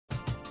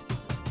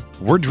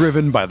We're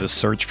driven by the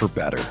search for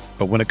better.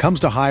 But when it comes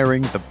to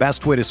hiring, the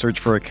best way to search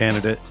for a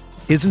candidate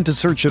isn't to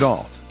search at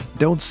all.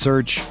 Don't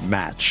search,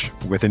 match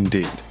with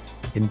Indeed.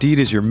 Indeed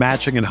is your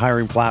matching and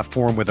hiring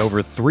platform with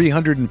over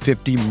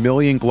 350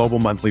 million global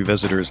monthly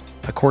visitors,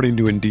 according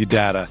to Indeed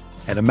data,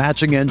 and a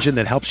matching engine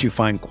that helps you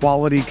find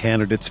quality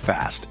candidates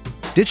fast.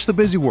 Ditch the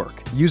busy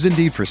work. Use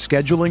Indeed for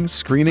scheduling,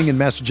 screening, and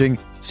messaging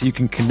so you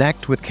can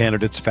connect with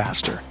candidates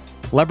faster.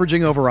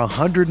 Leveraging over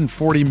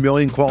 140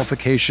 million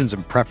qualifications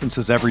and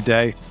preferences every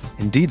day,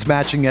 Indeed's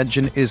matching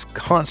engine is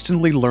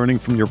constantly learning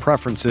from your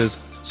preferences,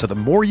 so the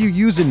more you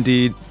use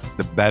Indeed,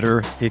 the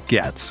better it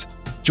gets.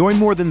 Join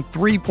more than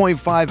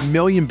 3.5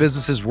 million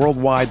businesses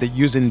worldwide that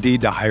use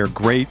Indeed to hire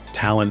great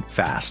talent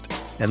fast.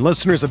 And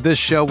listeners of this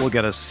show will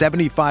get a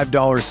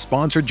 $75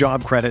 sponsored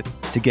job credit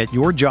to get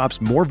your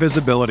jobs more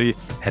visibility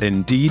at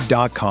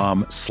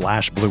Indeed.com/Blue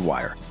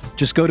Wire.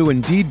 Just go to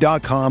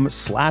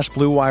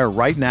Indeed.com/Blue Wire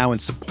right now and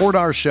support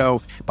our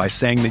show by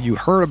saying that you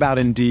heard about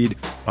Indeed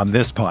on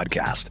this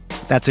podcast.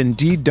 That's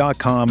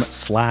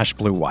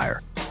Indeed.com/Blue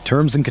Wire.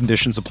 Terms and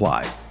conditions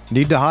apply.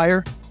 Need to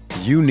hire?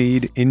 You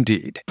need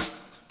Indeed.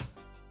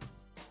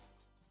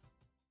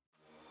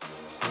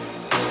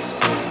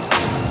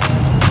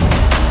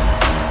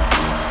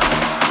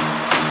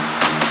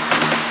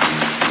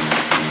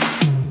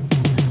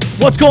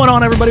 What's going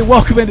on, everybody?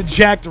 Welcome into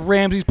Jack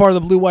Ramsey's part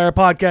of the Blue Wire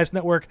Podcast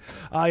Network.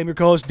 I am your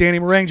co-host, Danny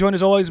Marang, joined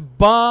as always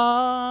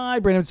by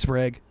Brandon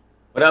Sprague.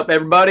 What up,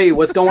 everybody?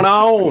 What's going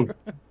on?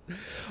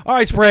 All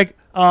right, Sprague.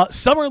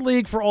 Summer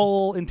League, for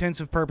all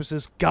intensive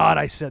purposes, God,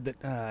 I said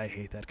that, I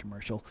hate that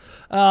commercial,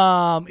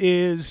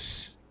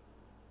 is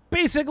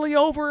basically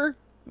over.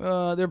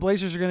 Their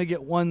Blazers are going to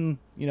get one,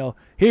 here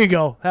you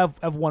go,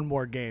 have one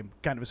more game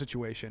kind of a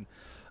situation.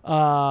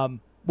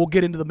 We'll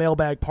get into the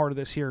mailbag part of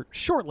this here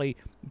shortly,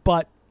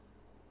 but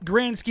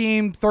grand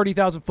scheme,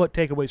 30,000-foot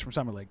takeaways from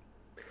Summer League.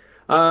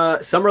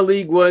 Summer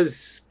League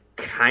was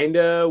kind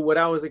of what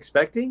I was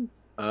expecting.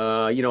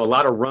 A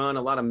lot of run,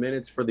 a lot of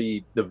minutes for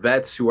the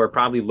vets who are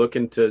probably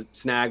looking to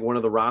snag one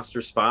of the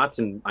roster spots.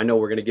 And I know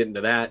we're going to get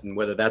into that and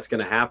whether that's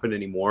going to happen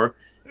anymore.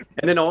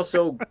 And then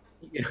also,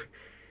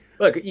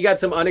 look, you got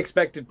some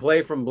unexpected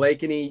play from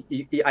Blakeney.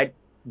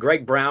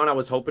 Greg Brown, I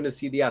was hoping to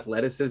see the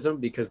athleticism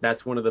because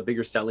that's one of the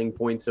bigger selling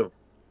points of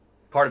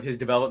part of his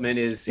development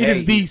is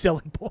the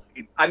selling point.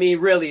 I mean,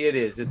 really, it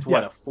is. It's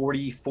what, a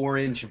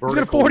 44-inch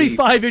vertical. He's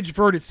got a 45-inch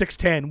vert at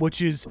 6'10", which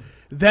is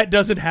that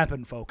doesn't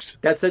happen, folks.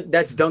 That's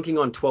dunking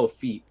on 12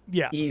 feet,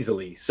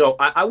 easily. So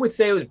I would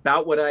say it was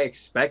about what I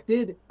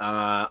expected.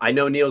 I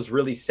know Neil's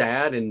really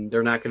sad, and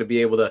they're not going to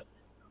be able to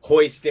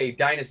hoist a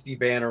dynasty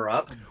banner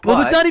up. Well,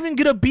 there's not even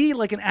going to be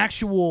like an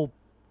actual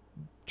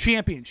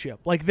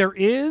championship. Like there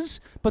is,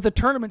 but the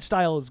tournament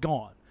style is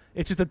gone.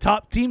 It's just the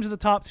top teams of the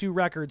top two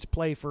records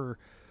play for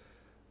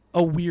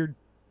a weird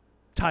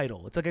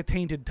title. It's like a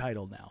tainted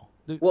title now.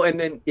 Well,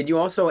 and you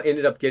also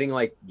ended up getting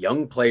like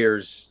young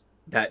players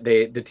that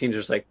the teams are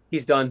just like,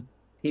 he's done,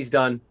 he's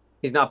not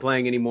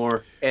playing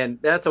anymore, and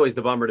that's always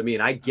the bummer to me.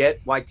 And I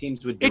get why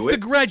teams would do it. It's the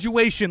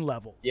graduation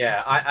level.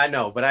 Yeah, I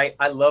know, but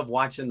I love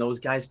watching those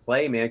guys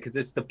play, man, because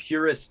it's the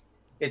purest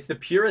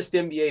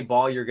NBA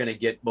ball you're gonna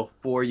get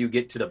before you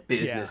get to the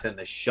business and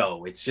the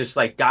show. It's just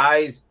like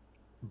guys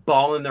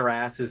balling their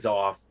asses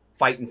off,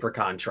 fighting for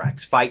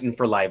contracts, fighting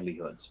for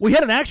livelihoods. We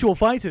had an actual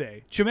fight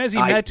today. Chimezie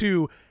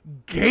Metu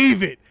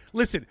gave it.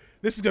 Listen,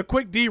 this is a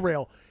quick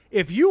derail.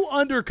 If you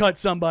undercut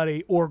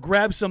somebody or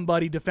grab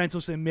somebody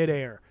defenseless in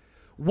midair,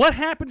 what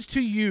happens to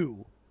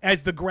you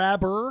as the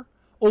grabber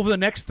over the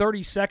next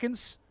 30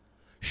 seconds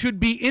should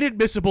be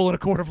inadmissible in a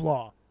court of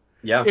law.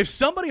 Yeah. If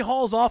somebody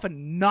hauls off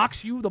and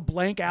knocks you the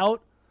blank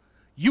out,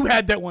 you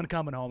had that one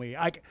coming, homie.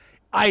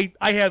 I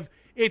have.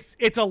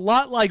 It's a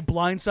lot like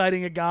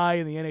blindsiding a guy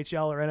in the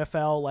NHL or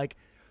NFL. Like,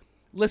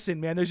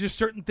 listen, man, there's just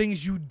certain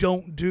things you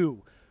don't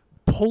do.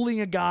 Pulling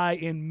a guy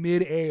in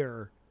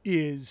midair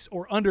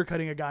or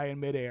undercutting a guy in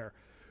midair.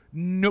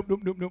 Nope.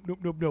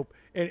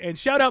 And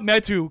shout out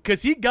Metu,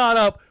 because he got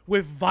up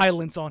with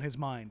violence on his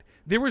mind.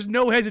 There was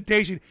no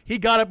hesitation. He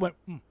got up, went,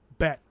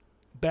 bet.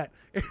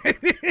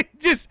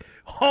 Just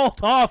hauled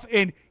off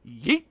and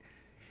yeet.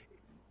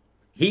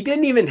 He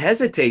didn't even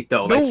hesitate,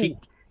 though. No. Like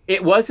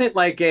it wasn't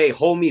like a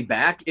hold me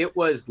back. It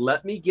was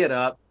let me get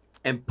up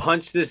and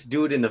punch this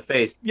dude in the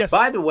face. Yes.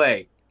 By the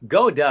way,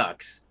 go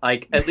Ducks.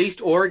 Like, at least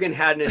Oregon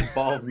had an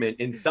involvement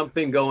in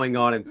something going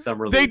on in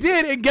Summer League. They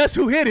did, and guess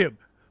who hit him?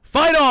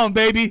 Fight on,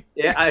 baby.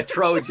 Yeah, a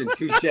Trojan.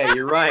 Touche.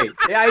 You're right.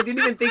 Yeah, I didn't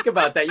even think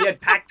about that. You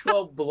had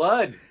Pac-12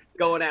 blood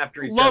going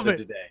after each other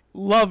today.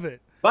 Love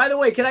it. By the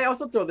way, can I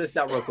also throw this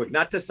out real quick?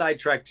 Not to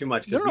sidetrack too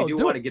much, because we do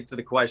want to get to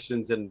the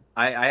questions, and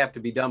I have to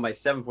be done by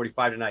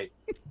 7:45 tonight.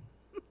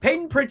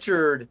 Peyton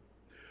Pritchard.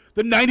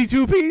 The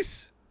 92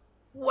 piece?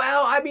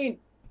 Well, I mean,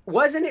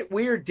 wasn't it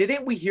weird?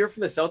 Didn't we hear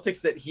from the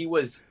Celtics that he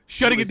was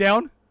shutting it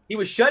down? He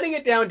was shutting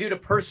it down due to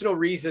personal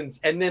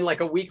reasons, and then like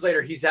a week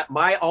later, he's at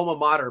my alma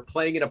mater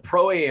playing in a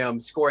pro-am,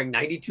 scoring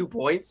 92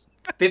 points,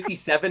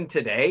 57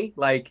 today.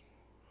 Like,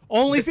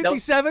 only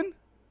 57?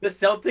 The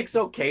Celtics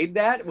okayed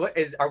that?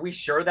 Are we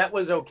sure that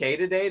was okay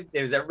today?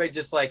 Is everybody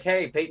just like,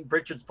 hey, Peyton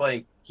Pritchard's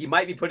playing. He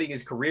might be putting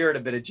his career in a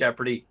bit of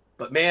jeopardy,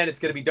 but man, it's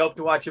going to be dope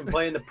to watch him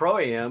play in the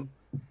Pro-Am.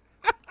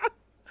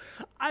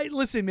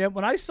 Listen, man,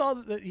 when I saw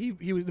that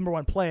he was number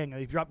one playing and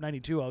he dropped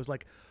 92, I was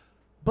like,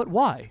 but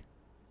why?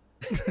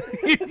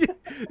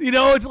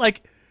 It's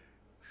like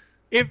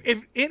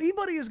if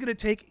anybody is going to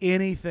take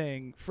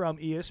anything from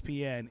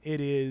ESPN,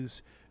 it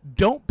is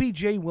don't be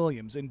Jay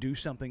Williams and do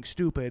something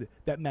stupid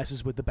that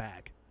messes with the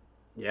bag.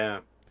 Yeah.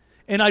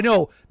 And I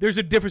know there's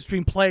a difference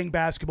between playing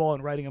basketball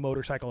and riding a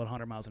motorcycle at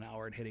 100 miles an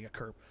hour and hitting a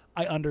curb.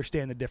 I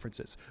understand the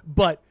differences.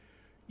 But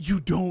you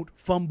don't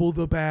fumble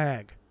the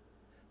bag.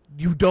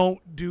 You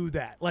don't do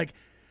that. Like,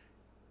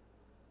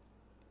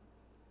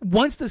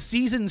 once the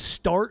season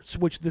starts,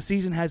 which the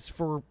season has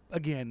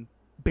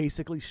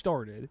basically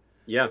started.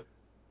 Yeah.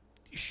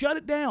 Shut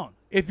it down.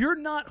 If you're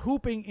not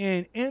hooping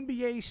in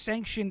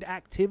NBA-sanctioned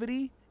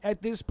activity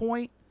at this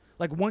point,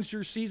 like once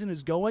your season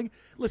is going,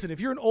 listen, if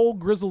you're an old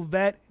grizzled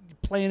vet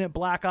playing at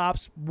Black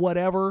Ops,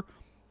 whatever,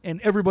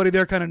 and everybody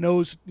there kind of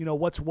knows,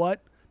 what's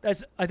what,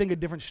 that's, I think, a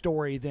different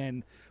story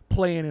than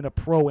playing in a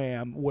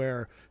Pro-Am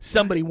where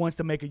somebody wants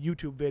to make a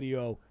YouTube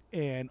video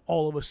and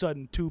all of a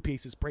sudden two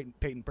pieces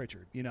Peyton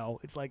Pritchard.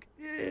 It's like,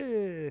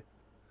 eh.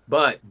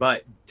 But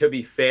to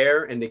be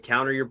fair and to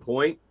counter your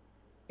point,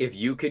 if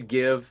you could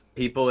give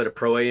people at a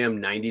Pro-Am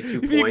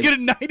 92 if points. You get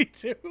a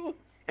 92.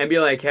 And be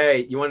like,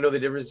 hey, you want to know the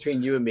difference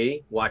between you and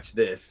me? Watch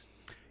this.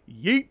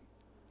 Yeet.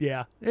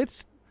 Yeah,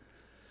 it's...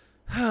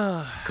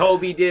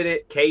 Kobe did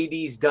it.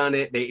 KD's done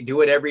it. They do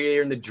it every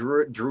year in the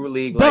Drew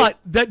League. But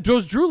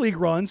those Drew League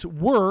runs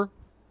were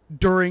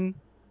during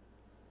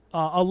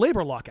a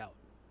labor lockout.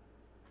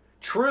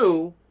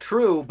 True.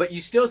 But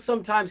you still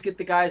sometimes get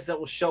the guys that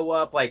will show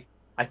up. Like,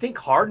 I think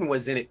Harden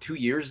was in it 2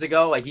 years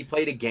ago. Like, he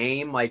played a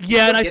game. Like,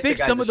 yeah, and I think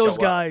some of those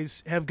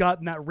guys have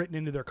gotten that written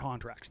into their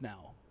contracts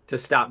now. To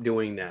stop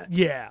doing that.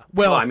 Yeah.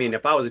 Well, I mean,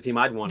 if I was a team,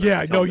 I'd want to.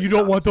 Yeah, no, you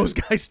don't want those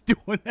guys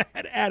doing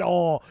that at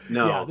all.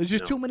 No. Yeah, there's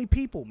just too many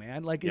people,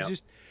 man. Like, it's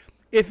just,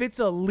 if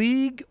it's a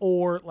league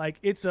or, like,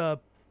 it's a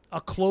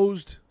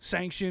closed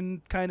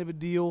sanction kind of a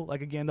deal, like,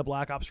 again, the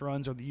Black Ops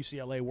runs or the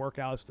UCLA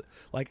workouts,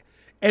 like,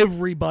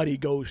 everybody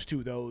goes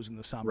to those in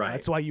the summer. Right.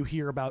 That's why you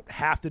hear about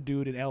half the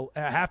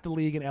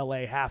league in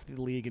LA, half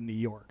the league in New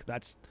York.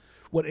 That's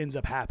what ends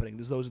up happening.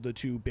 Those are the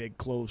two big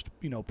closed,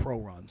 pro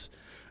runs.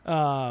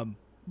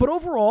 But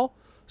overall,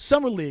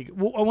 Summer League.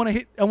 I want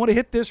to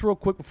hit this real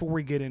quick before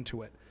we get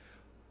into it.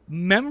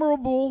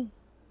 Memorable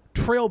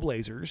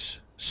Trailblazers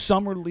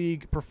Summer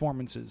League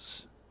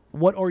performances.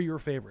 What are your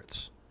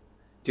favorites?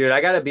 Dude,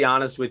 I got to be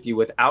honest with you.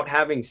 Without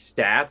having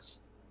stats,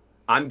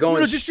 I'm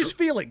going just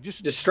feeling,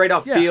 just straight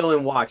off feel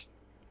and watch.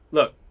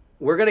 Look,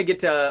 we're gonna get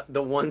to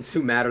the ones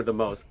who matter the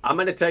most. I'm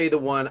gonna tell you the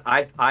one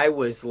I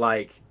was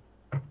like,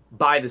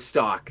 buy the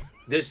stock.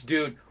 This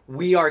dude,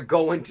 we are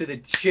going to the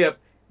chip.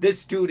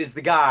 This dude is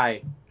the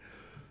guy.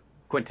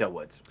 Quintel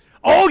Woods.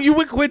 Oh, you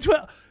went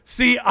Quintel.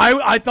 See,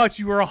 I thought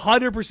you were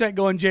 100%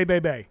 going J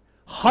Bebe.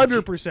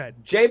 100%.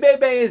 J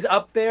Bebe is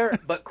up there,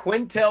 but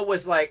Quintel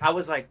was like, I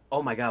was like,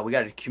 oh my God, we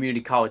got a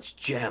community college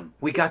gem.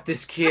 We got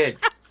this kid.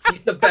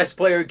 He's the best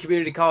player in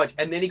community college.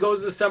 And then he goes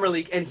to the Summer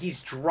League and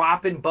he's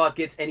dropping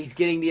buckets and he's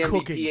getting the MVP.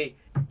 Cooking.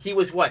 He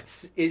was what?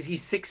 Is he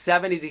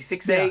 6'7"? Is he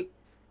 6'8"? Yeah.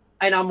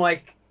 And I'm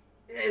like,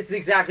 it's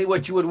exactly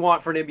what you would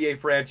want for an NBA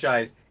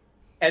franchise.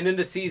 And then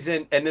the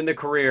season, and then the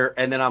career,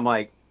 and then I'm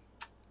like,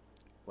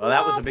 well,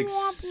 that was a big...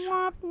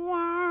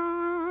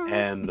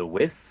 And the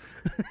whiff.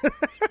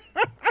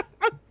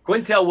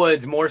 Quintel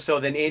Woods more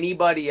so than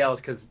anybody else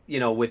because,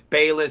 with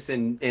Bayless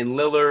and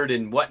Lillard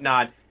and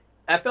whatnot,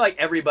 I feel like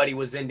everybody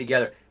was in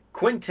together.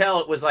 Quintel,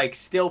 it was like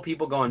still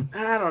people going,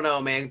 I don't know,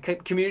 man.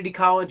 Community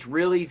college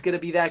really is going to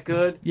be that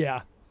good?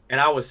 Yeah.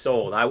 And I was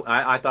sold.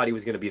 I thought he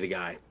was going to be the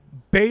guy.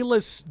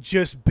 Bayless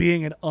just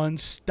being an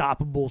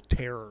unstoppable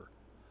terror.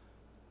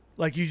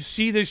 Like, you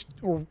see this,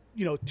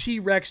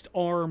 T-Rex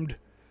armed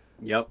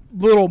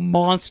little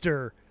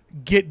monster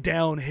get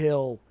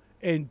downhill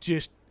and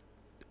just,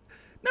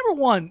 number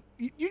one,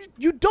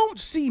 you don't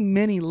see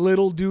many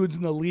little dudes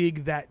in the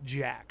league that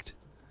jacked.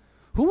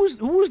 Who was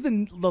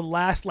the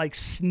last like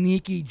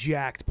sneaky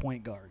jacked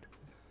point guard?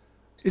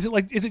 Is it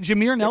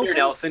Jameer Nelson? Jameer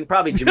Nelson,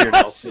 probably Jameer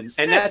Nelson.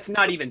 And that's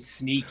not even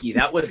sneaky.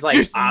 That was like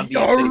just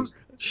obvious that he was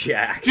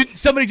jacked.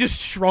 Somebody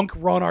just shrunk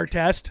Ron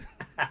Artest.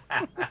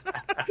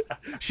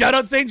 Shout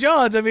out St.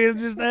 John's. I mean,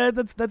 it's just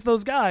that's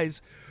those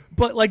guys.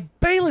 But like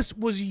Bayless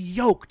was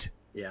yoked.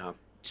 Yeah.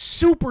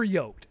 Super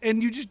yoked.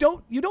 And you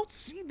don't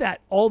see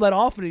that all that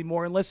often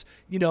anymore unless,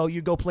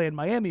 you go play in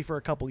Miami for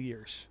a couple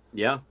years.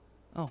 Yeah.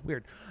 Oh,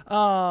 weird.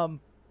 I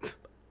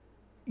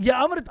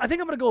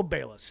think I'm gonna go with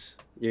Bayless.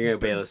 You're going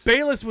to Bayless.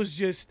 Bayless was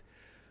just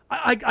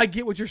I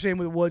get what you're saying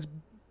with Woods.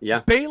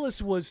 Yeah.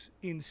 Bayless was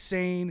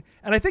insane.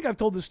 And I think I've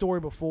told this story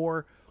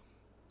before.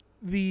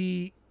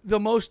 The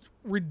most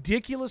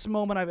ridiculous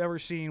moment I've ever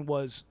seen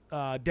was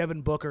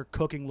Devin Booker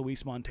cooking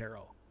Luis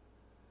Montero.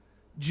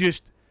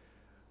 Just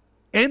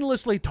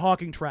endlessly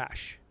talking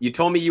trash. You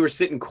told me you were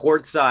sitting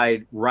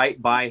courtside right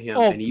by him,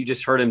 and you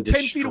just heard him 10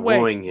 feet away.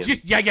 destroying him.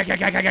 Just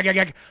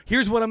yak.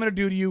 Here's what I'm going to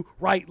do to you.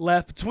 Right,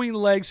 left, between the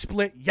legs,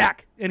 split,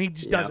 yak. And he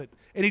just does it.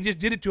 And he just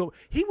did it to him.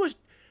 He was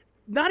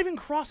not even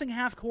crossing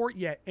half court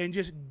yet and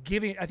just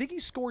giving – I think he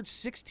scored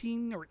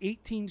 16 or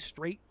 18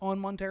 straight on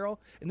Montero,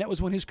 and that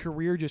was when his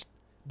career just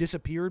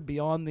disappeared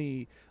beyond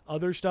the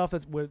other stuff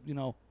that's –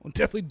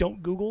 definitely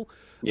don't Google.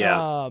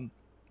 Yeah.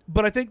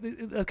 But I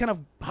think that kind of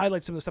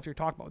highlights some of the stuff you're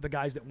talking about with the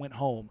guys that went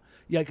home.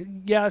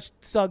 Yeah,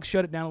 Suggs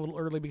shut it down a little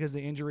early because of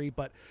the injury,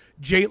 but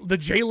the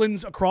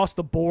Jalen's across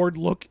the board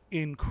look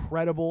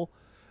incredible.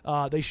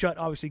 They shut,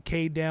 obviously,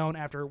 Cade down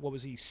after,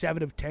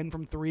 7 of 10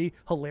 from 3.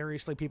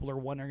 Hilariously, people are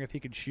wondering if he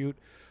could shoot.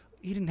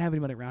 He didn't have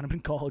anybody around him in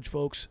college,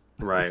 folks.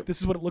 Right. This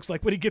is what it looks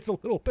like when he gets a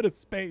little bit of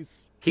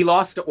space. He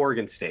lost to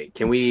Oregon State.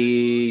 Can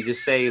we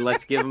just say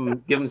let's give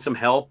him some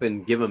help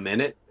and give him a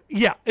minute?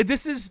 Yeah,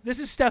 this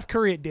is Steph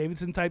Curry at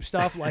Davidson type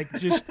stuff, like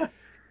just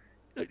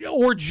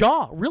or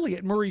Ja really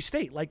at Murray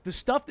State. Like the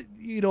stuff that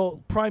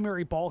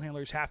primary ball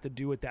handlers have to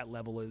do at that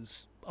level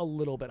is a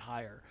little bit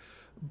higher.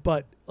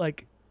 But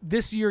like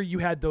this year, you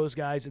had those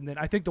guys, and then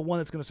I think the one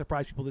that's going to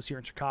surprise people this year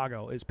in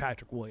Chicago is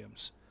Patrick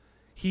Williams.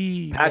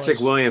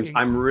 Patrick Williams,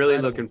 incredible. I'm really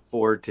looking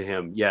forward to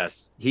him.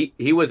 Yes,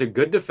 he was a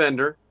good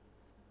defender.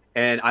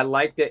 And I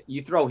like that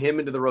you throw him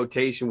into the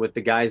rotation with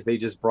the guys they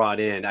just brought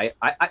in.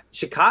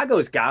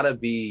 Chicago's got to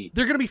be...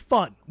 They're going to be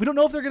fun. We don't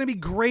know if they're going to be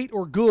great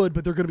or good,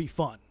 but they're going to be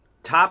fun.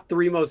 Top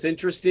 3 most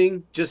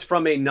interesting, just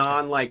from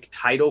a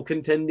title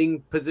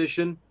contending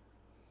position.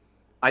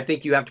 I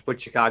think you have to put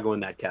Chicago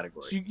in that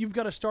category. So you've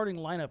got a starting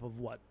lineup of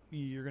what?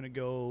 You're going to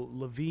go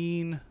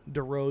LaVine,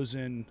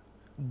 DeRozan,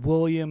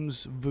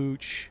 Williams,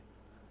 Vooch.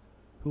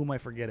 Who am I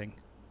forgetting?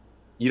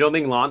 You don't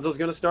think Lonzo's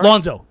going to start?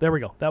 Lonzo, there we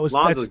go.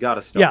 Lonzo's got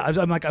to start.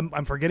 Yeah,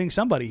 I'm forgetting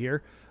somebody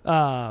here.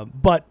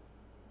 But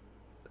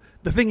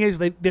the thing is,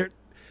 they're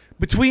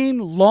between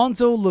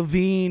Lonzo,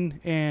 LaVine,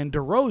 and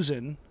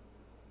DeRozan.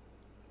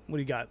 What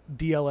do you got?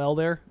 DLL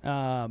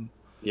there.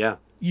 Yeah.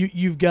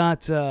 You've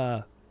got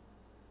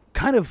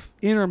kind of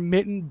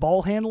intermittent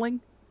ball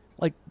handling.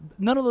 Like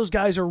none of those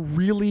guys are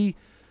really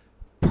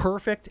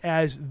perfect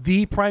as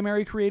the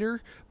primary creator,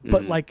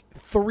 but like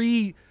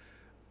 3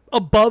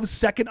 above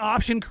second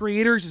option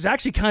creators is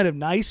actually kind of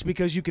nice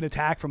because you can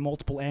attack from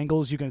multiple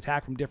angles. You can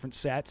attack from different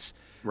sets.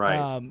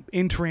 Right.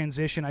 In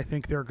transition, I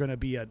think they're going to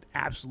be an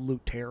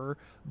absolute terror.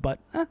 But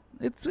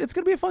it's going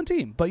to be a fun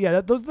team. But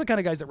yeah, those are the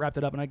kind of guys that wrapped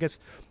it up. And I guess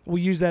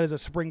we'll use that as a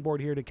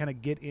springboard here to kind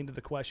of get into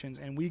the questions.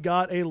 And we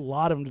got a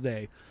lot of them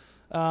today.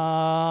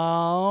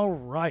 All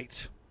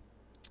right.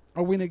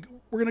 We're going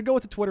to go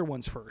with the Twitter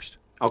ones first.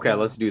 Okay,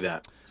 let's do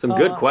that. Some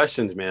good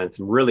questions, man.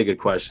 Some really good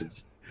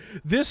questions.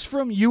 This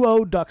from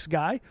UO Ducks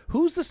guy.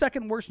 Who's the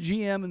second worst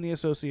GM in the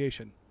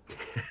association?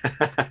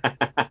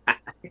 I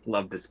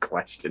love this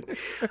question.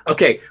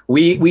 Okay,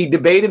 we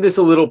debated this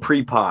a little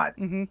pre-pod.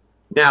 Mm-hmm.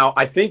 Now,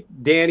 I think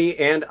Danny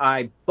and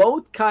I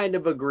both kind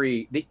of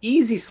agree. The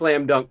easy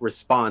slam dunk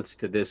response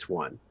to this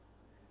one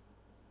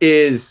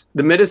is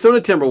the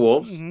Minnesota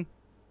Timberwolves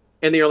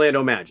and the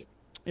Orlando Magic.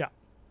 Yeah.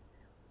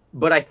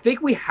 But I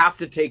think we have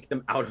to take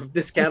them out of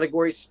this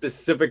category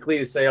specifically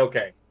to say,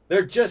 okay,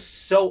 they're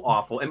just so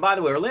awful. And by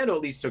the way, Orlando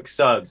at least took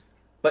Suggs,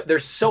 but they're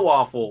so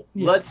awful.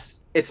 Yeah.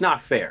 It's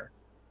not fair.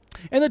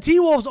 And the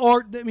T-Wolves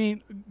are, I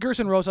mean,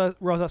 Gerson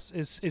Rosas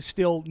is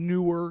still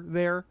newer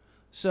there.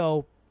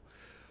 So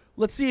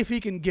let's see if he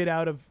can get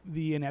out of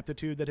the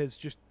ineptitude that has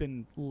just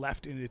been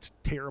left in its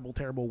terrible,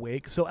 terrible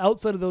wake. So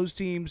outside of those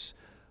teams,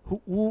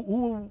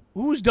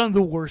 who's done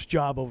the worst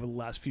job over the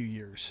last few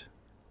years?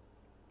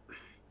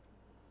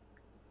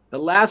 The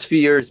last few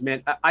years,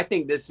 man, I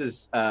think this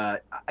is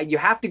you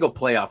have to go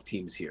playoff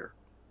teams here.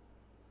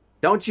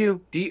 Don't you?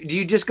 Do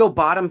you just go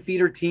bottom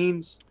feeder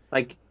teams?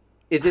 Like,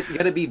 is it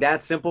going to be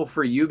that simple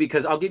for you?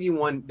 Because I'll give you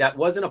one that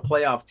wasn't a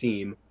playoff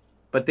team,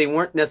 but they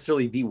weren't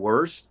necessarily the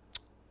worst.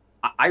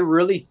 I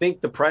really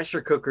think the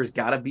pressure cooker's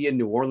got to be in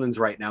New Orleans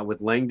right now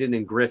with Langdon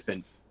and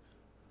Griffin.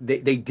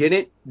 They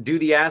didn't do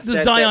the asset.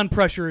 The Zion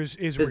pressure is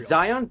real. The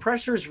Zion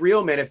pressure is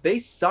real, man. If they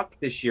suck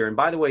this year, and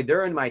by the way,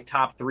 they're in my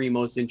top 3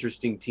 most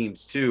interesting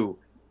teams too.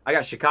 I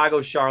got Chicago,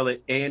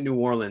 Charlotte, and New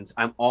Orleans.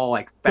 I'm all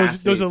like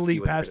fascinated. Those are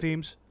league pass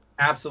teams.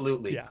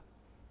 Absolutely. Yeah.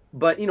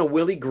 But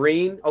Willie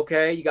Green,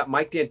 okay, you got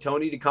Mike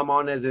D'Antoni to come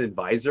on as an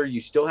advisor. You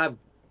still have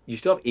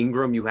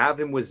Ingram. You have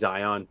him with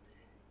Zion.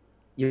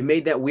 You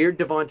made that weird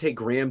Devontae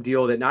Graham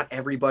deal that not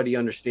everybody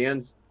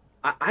understands.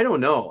 I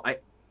don't know.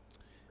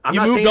 I'm you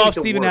not moved off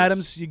the Steven worst.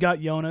 Adams. You got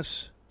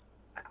Jonas.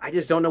 I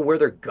just don't know where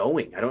they're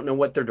going. I don't know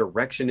what their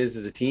direction is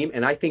as a team.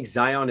 And I think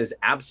Zion is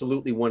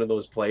absolutely one of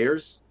those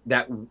players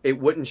that it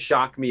wouldn't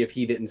shock me if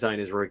he didn't sign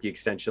his rookie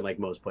extension like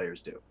most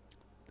players do.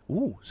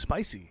 Ooh,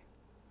 spicy.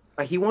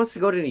 He wants to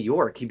go to New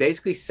York. He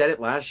basically said it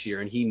last year,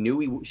 and he knew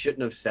he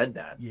shouldn't have said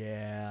that.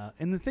 Yeah.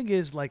 And the thing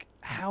is, like,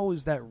 how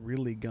is that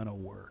really going to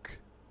work?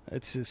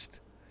 It's just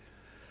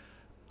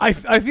 – I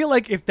feel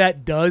like if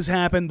that does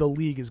happen, the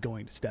league is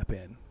going to step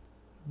in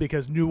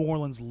because New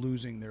Orleans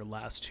losing their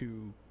last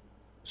 2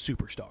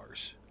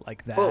 superstars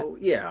like that. Oh,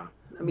 yeah.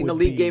 I mean, the would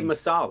league be- gave him a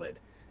solid.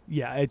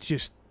 Yeah, it's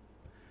just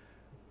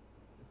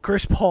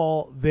Chris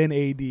Paul, then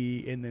AD,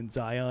 and then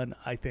Zion.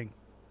 I think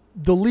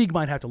the league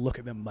might have to look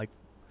at them like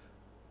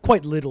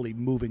quite literally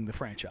moving the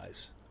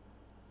franchise.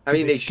 I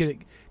mean, because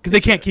they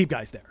can't keep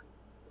guys there.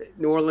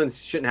 New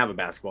Orleans shouldn't have a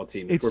basketball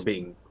team, if we're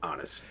being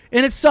honest.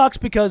 And it sucks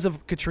because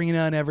of Katrina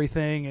and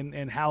everything,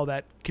 and how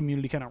that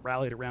community kind of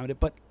rallied around it.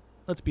 But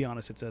let's be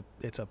honest, it's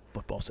a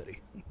football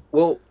city.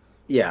 Well,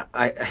 yeah,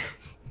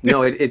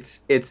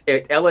 it's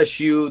at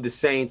LSU, the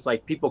Saints.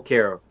 Like, people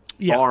care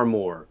far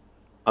more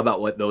about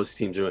what those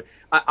teams are doing.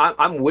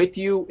 I'm with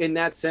you in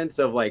that sense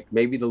of, like,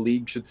 maybe the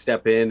league should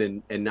step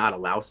in and not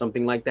allow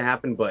something like that to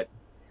happen. But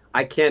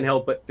I can't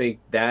help but think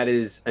that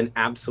is an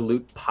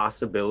absolute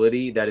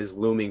possibility that is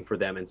looming for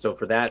them. And so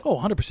for that,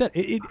 100%.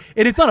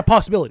 It's not a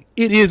possibility.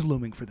 It is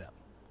looming for them.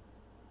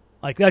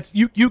 Like, that's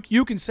you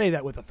can say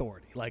that with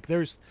authority. Like,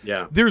 there's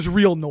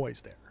real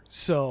noise there.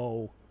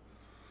 So,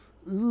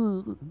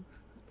 in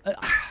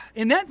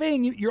that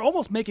vein, you're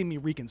almost making me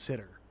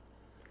reconsider.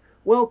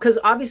 well, because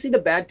obviously the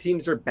bad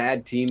teams are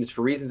bad teams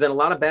for reasons, and a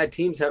lot of bad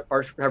teams have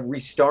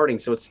restarting,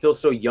 so it's still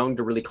so young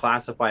to really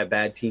classify a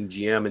bad team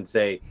GM and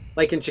say,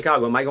 like in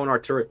Chicago, am I going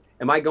Arturis?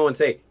 Am I going and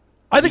say?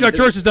 I think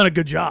Arturis has done a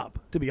good job,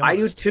 to be honest. I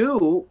do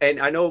too, and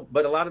I know,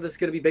 but a lot of this is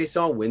going to be based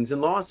on wins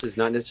and losses,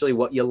 not necessarily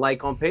what you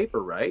like on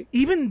paper, right?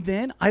 Even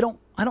then, I don't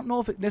know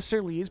if it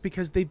necessarily is,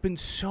 because they've been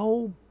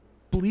so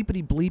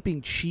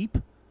bleeping cheap.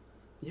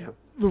 Yeah.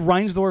 The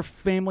Reinsdorf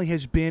family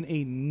has been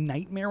a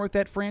nightmare with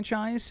that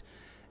franchise,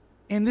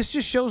 and this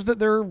just shows that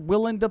they're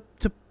willing to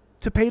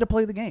pay to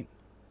play the game.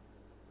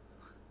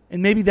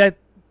 And maybe that,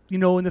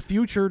 in the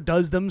future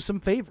does them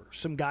some favors.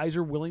 Some guys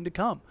are willing to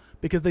come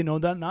because they know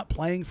that not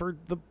playing for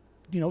the,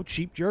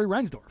 cheap Jerry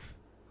Reinsdorf.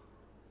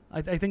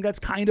 I think that's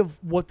kind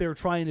of what they're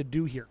trying to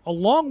do here.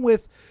 Along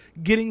with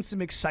getting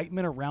some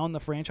excitement around the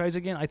franchise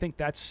again, I think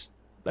that's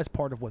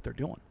part of what they're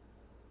doing.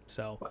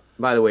 So,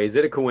 by the way, is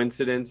it a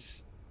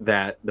coincidence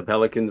that the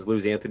Pelicans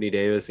lose Anthony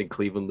Davis and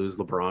Cleveland lose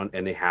LeBron,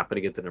 and they happen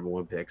to get the number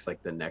 1 picks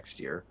like the next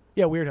year?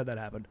 Yeah, weird how that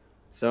happened.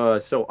 So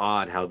it's so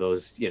odd how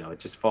those, it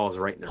just falls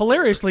right in their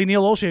Hilariously,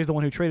 Neil Olshey is the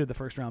one who traded the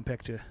first-round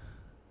pick to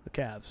the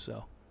Cavs.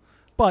 So,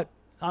 but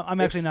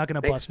I'm actually not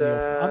going to bust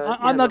Neil.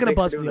 I'm not going to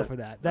bust Neil for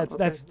that.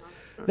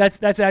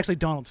 That's actually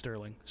Donald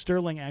Sterling.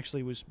 Sterling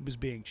actually was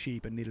being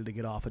cheap and needed to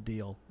get off a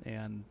deal,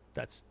 and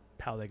that's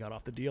how they got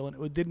off the deal,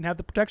 and it didn't have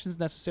the protections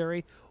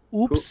necessary.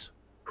 Oops.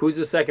 Who's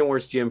the second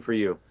worst GM for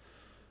you?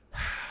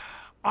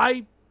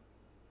 I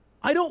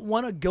don't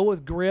want to go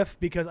with Griff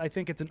because I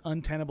think it's an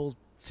untenable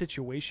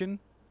situation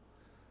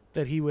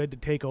that he had to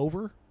take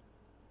over,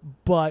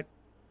 but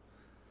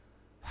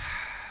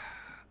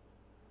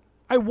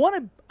I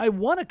want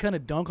to kind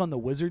of dunk on the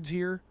Wizards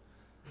here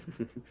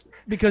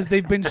because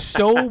they've been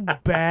so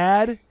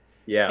bad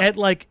at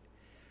like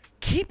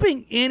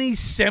keeping any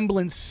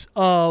semblance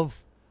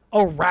of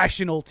a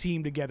rational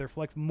team together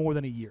for like more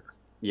than a year.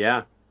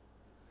 Yeah.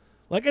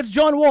 Like, it's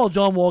John Wall.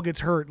 John Wall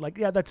gets hurt. Like,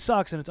 yeah, that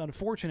sucks and it's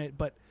unfortunate,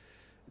 but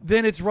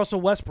then it's Russell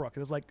Westbrook.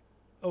 And it's like,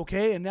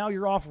 okay, and now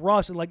you're off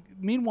Russ. And, like,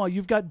 meanwhile,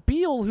 you've got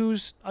Beal,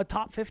 who's a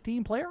top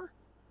 15 player,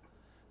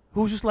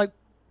 who's just like,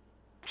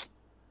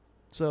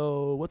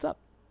 so what's up?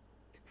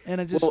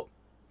 And it just... Well,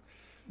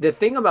 the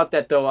thing about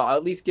that, though, I'll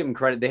at least give them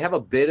credit. They have a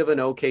bit of an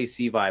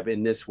OKC vibe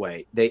in this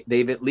way.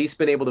 They've at least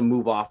been able to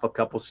move off a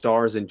couple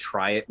stars and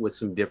try it with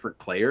some different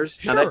players.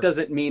 Sure. Now, that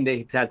doesn't mean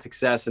they've had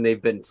success and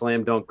they've been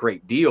slam dunk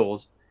great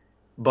deals.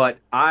 But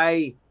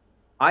I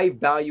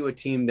value a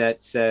team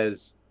that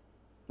says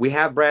we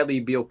have Bradley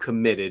Beal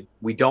committed.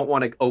 We don't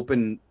want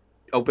to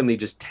openly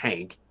just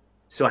tank.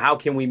 So how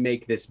can we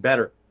make this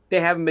better? They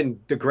haven't been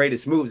the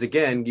greatest moves.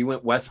 Again, you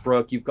went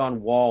Westbrook, you've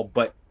gone Wall,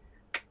 but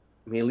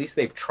I mean, at least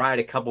they've tried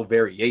a couple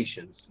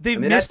variations.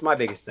 That's my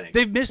biggest thing.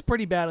 They've missed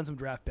pretty bad on some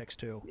draft picks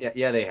too.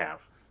 Yeah, they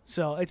have.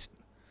 So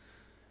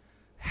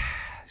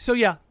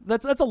yeah,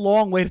 that's a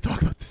long way to talk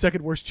about the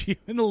second worst GM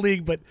in the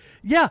league, but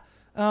yeah.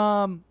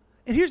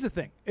 And here's the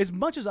thing: as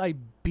much as I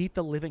beat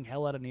the living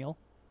hell out of Neil,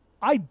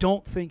 I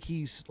don't think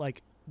he's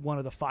like one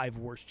of the 5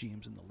 worst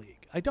GMs in the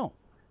league. I don't.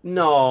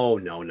 No.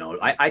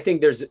 I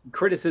think there's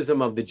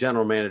criticism of the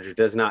general manager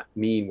does not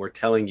mean we're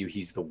telling you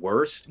he's the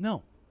worst.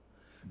 No.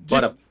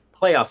 But of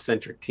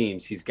playoff-centric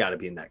teams, he's got to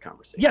be in that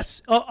conversation.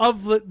 Yes.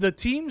 Of the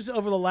teams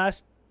over the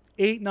last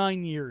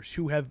 8-9 years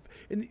who have,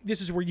 and this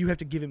is where you have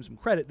to give him some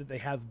credit that they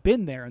have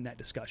been there in that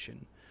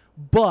discussion,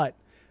 but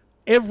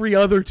every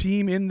other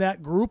team in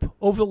that group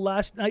over the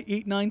last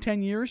 8, 9,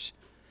 10 years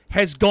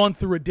has gone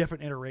through a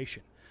different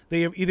iteration.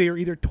 They have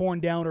either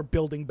torn down or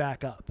building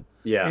back up.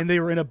 Yeah. And they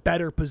were in a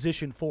better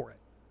position for it.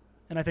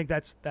 And I think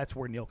that's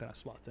where Neil kind of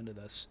slots into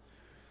this.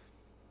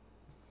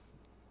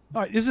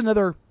 All right, this is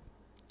another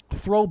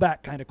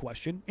throwback kind of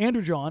question.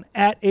 Andrew John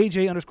at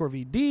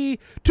AJ_VD.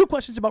 2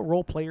 questions about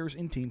role players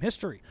in team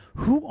history.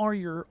 Who are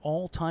your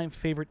all-time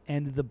favorite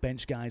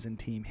end-of-the-bench guys in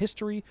team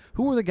history?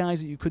 Who are the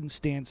guys that you couldn't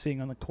stand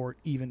seeing on the court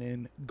even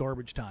in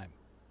garbage time?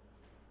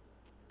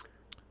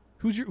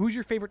 Who's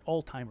your favorite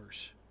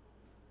all-timers?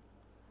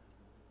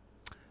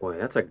 Boy,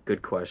 that's a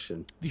good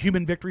question. The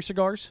Human Victory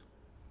cigars.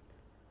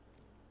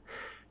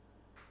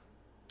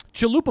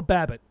 Chalupa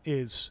Babbitt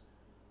is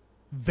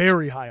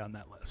very high on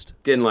that list.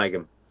 Didn't like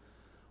him.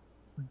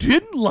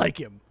 Didn't like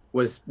him.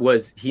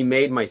 Was he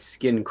made my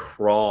skin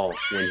crawl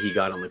when he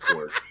got on the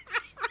court.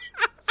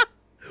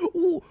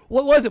 Ooh,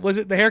 what was it? Was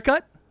it the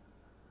haircut?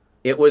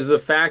 It was the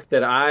fact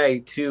that I,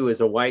 too,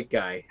 as a white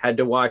guy, had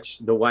to watch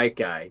the white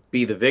guy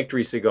be the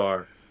Victory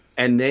cigar,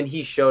 and then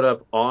he showed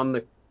up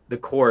on the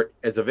court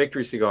as a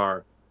Victory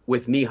cigar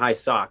with knee-high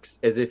socks,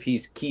 as if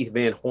he's Keith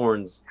Van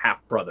Horn's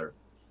half-brother.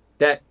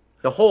 That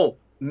the whole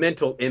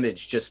mental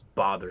image just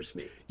bothers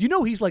me. You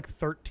know he's like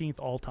 13th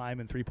all-time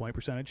in three-point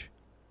percentage?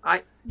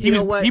 You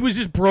know what? He was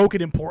just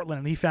broken in Portland,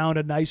 and he found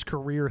a nice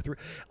career through.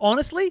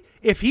 Honestly,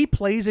 if he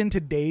plays in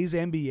today's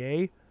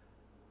NBA,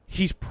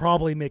 he's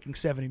probably making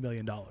 $70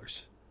 million.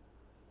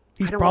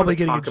 He's probably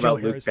getting talk a about Joe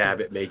Luke Harris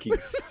Babbitt making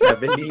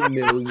 $70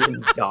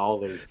 million.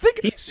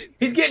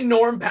 He's getting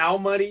Norm Powell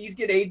money. He's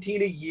getting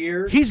 18 a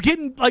year. He's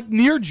getting like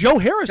near Joe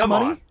Harris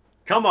money.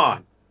 Come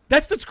on.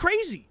 That's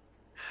crazy,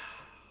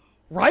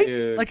 right?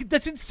 Dude. Like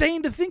that's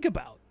insane to think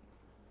about.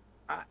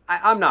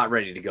 I'm not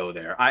ready to go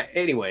there.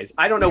 Anyways,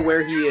 I don't know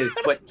where he is,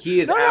 but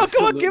he is No,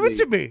 absolutely. come on, give it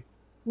to me.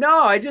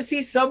 No, I just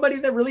see somebody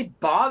that really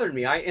bothered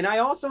me. I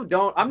also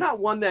don't. I'm not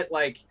one that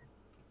like.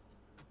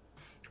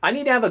 I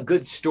need to have a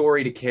good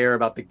story to care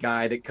about the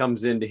guy that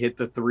comes in to hit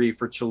the three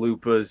for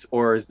chalupas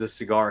or as the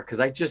cigar, because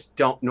I just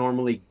don't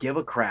normally give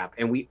a crap.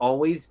 And we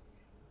always,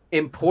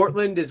 in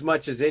Portland, as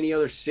much as any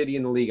other city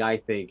in the league, I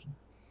think,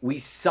 we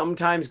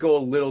sometimes go a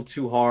little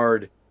too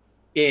hard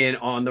in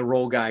on the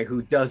role guy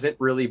who doesn't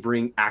really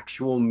bring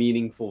actual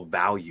meaningful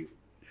value.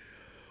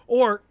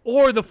 Or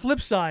the flip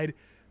side,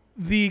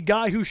 the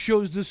guy who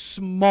shows the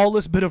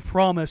smallest bit of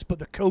promise, but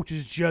the coach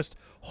is just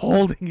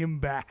holding him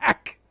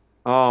back.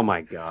 Oh my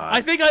God!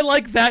 I think I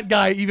like that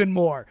guy even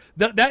more.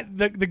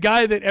 The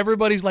guy that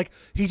everybody's like,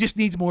 he just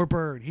needs more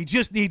burn. He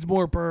just needs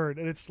more burn,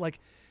 and it's like,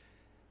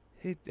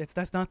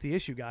 that's not the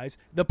issue, guys.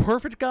 The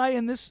perfect guy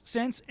in this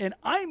sense, and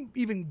I'm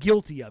even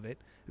guilty of it.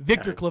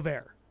 Victor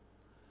Claver.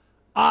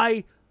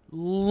 I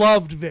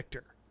loved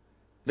Victor.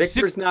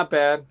 Victor's not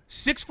bad.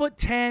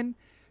 6'10",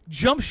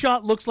 jump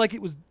shot looks like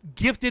it was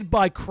gifted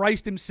by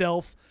Christ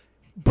himself,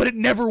 but it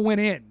never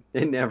went in.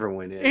 It never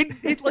went in.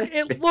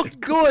 It looked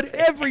good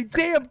every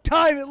damn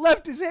time it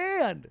left his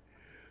hand.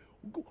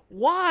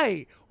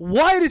 Why?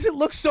 Why does it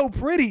look so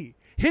pretty?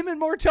 Him and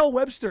Martell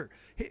Webster,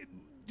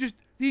 just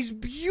these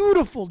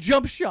beautiful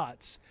jump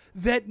shots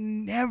that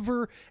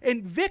never.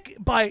 And Vic,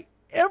 by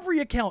every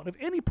account of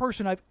any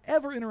person I've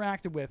ever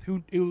interacted with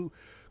who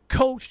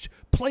coached,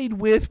 played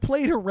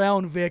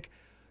around Vic,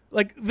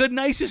 like the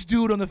nicest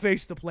dude on the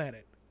face of the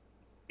planet.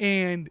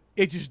 And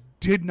it just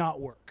did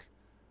not work.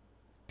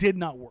 Did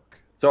not work.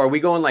 So are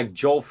we going like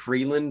Joel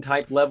Freeland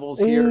type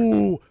levels here?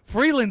 Ooh,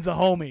 Freeland's a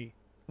homie.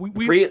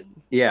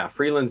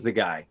 Freeland's the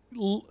guy.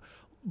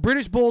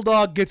 British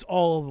Bulldog gets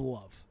all of the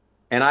love.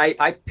 And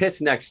I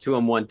pissed next to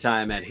him one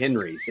time at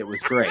Henry's. It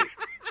was great.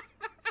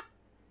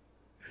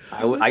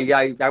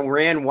 I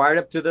ran wired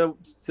up to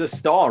the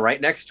stall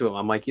right next to him.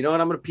 I'm like, you know what?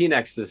 I'm going to pee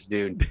next to this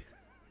dude.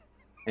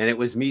 And it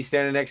was me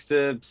standing next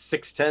to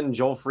 6'10"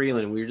 Joel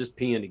Freeland, and we were just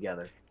peeing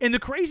together. And the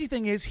crazy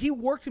thing is, he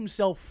worked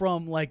himself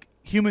from like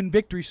Human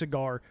Victory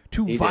cigar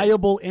to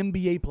viable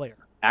NBA player.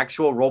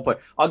 Actual role player.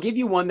 I'll give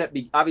you one that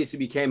obviously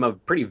became a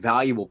pretty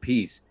valuable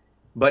piece,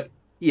 but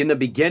in the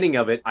beginning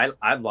of it,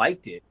 I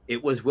liked it.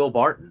 It was Will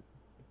Barton.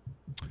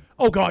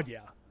 Oh God,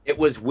 yeah. It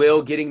was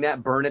Will getting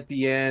that burn at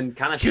the end,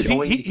 kind of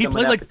showing he some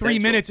played of that like potential. 3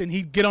 minutes and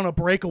he'd get on a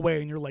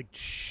breakaway and you're like,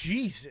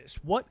 Jesus,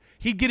 what?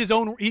 He'd get his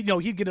own, he'd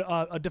get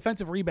a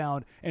defensive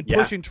rebound and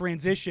push in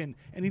transition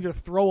and either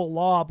throw a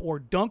lob or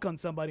dunk on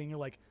somebody, and you're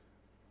like,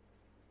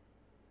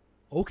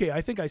 okay,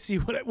 I think I see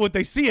what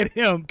they see at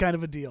him, kind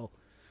of a deal.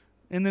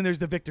 And then there's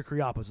the Victor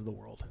Kriapas of the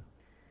world.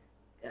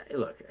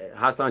 Look,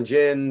 Hassan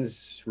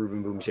Jins,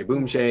 Ruben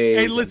Boomshay.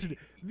 Hey, listen,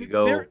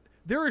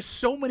 there are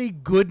so many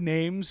good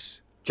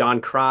names.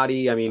 John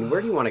Crotty. I mean, where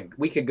do you want to?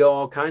 We could go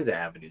all kinds of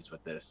avenues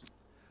with this.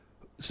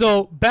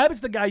 So Babbitt's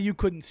the guy you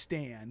couldn't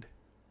stand.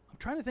 I'm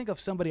trying to think of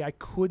somebody I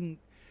couldn't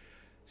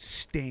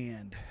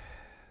stand.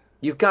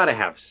 You've got to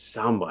have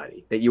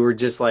somebody that you were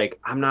just like,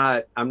 I'm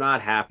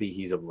not happy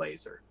he's a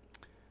Blazer.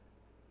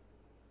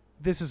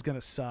 This is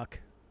gonna suck.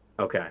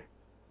 Okay.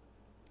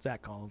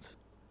 Zach Collins.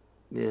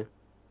 Yeah.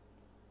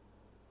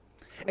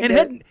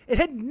 And it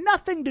had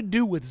nothing to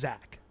do with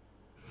Zach.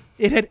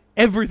 It had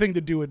everything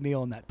to do with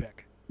Neil in that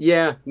pick.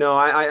 Yeah, no,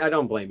 I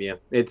don't blame you.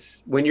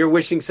 It's when you're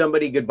wishing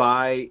somebody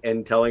goodbye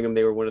and telling them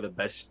they were one of the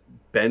best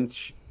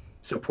bench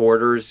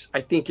supporters, I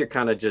think you're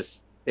kind of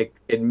just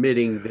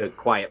admitting the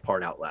quiet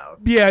part out loud.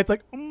 Yeah, it's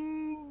like,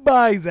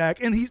 bye,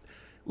 Zach. And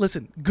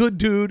listen, good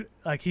dude.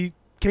 Like, he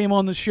came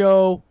on the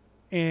show,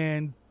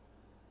 and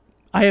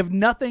I have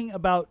nothing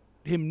about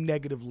him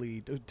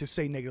negatively to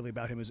say negatively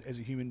about him as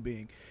a human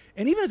being.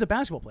 And even as a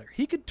basketball player,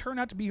 he could turn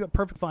out to be a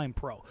perfect fine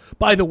pro.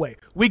 By the way,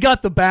 we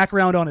got the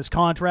background on his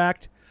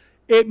contract.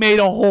 it made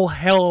a whole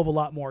hell of a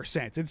lot more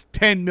sense. It's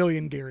 $10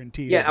 million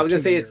guaranteed. Yeah, I was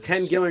gonna say years. it's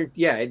 10 guaranteed.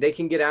 Yeah, they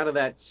can get out of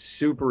that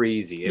super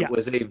easy. It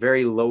was a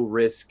very low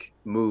risk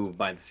move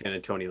by the San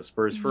Antonio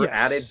Spurs for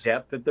added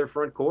depth at their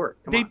front court.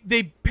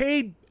 They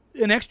paid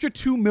an extra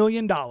 $2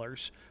 million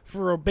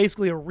for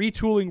basically a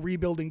retooling,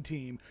 rebuilding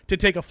team to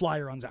take a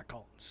flyer on Zach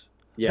Collins.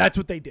 Yeah, that's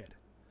what they did,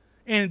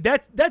 and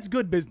that's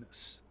good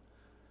business.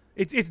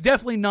 It's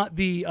definitely not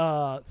the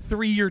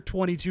 3-year,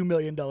 $22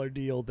 million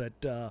deal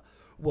that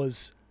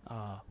was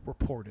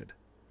reported.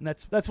 And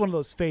that's one of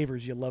those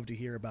favors you love to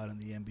hear about in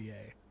the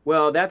NBA.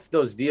 Well, that's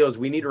those deals.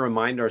 We need to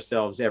remind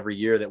ourselves every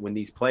year that when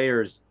these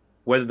players,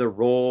 whether the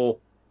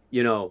role,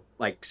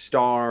 like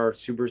star,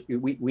 super,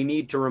 we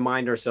need to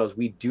remind ourselves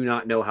we do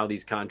not know how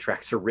these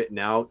contracts are written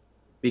out,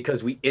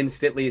 because we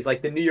instantly, it's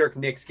like the New York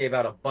Knicks gave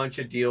out a bunch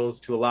of deals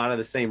to a lot of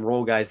the same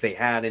role guys they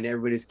had, and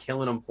everybody's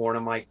killing them for it.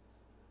 I'm like,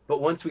 but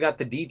once we got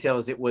the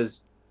details, it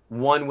was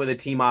one with a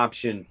team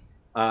option,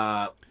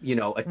 a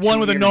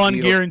one with a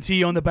non-guarantee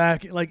deal on the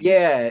back. Like,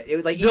 yeah, it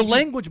was like the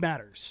language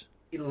matters.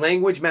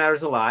 Language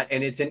matters a lot,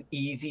 and it's an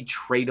easy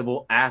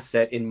tradable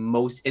asset in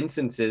most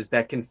instances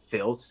that can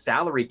fill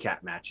salary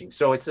cap matching.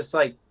 So it's just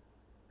like,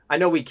 I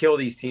know we kill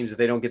these teams if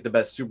they don't get the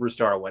best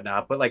superstar or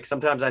whatnot, but like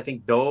sometimes I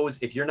think those,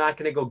 if you're not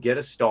going to go get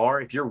a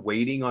star, if you're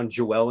waiting on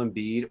Joel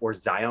Embiid or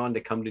Zion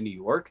to come to New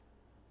York,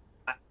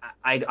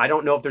 I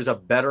don't know if there's a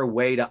better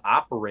way to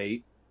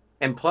operate.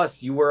 And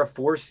plus, you were a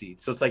 4 seed,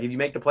 so it's like if you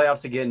make the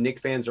playoffs again,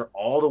 Knicks fans are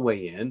all the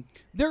way in.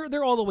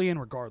 They're all the way in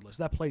regardless.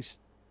 That place,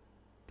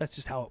 that's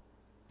just how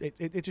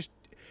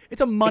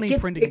it's a money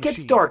printing. It gets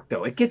machine. dark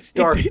though. It gets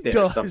dark it there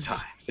does.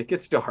 sometimes. It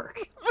gets dark.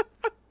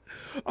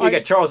 You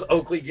got Charles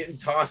Oakley getting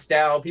tossed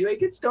out. It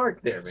gets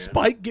dark there, man.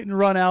 Spike getting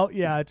run out.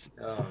 Yeah, it's.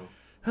 Oh.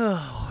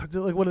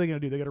 Like, what are they going to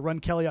do? They're going to run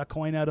Kelly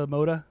Aucoin out of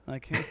Moda?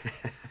 Like,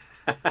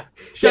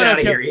 get out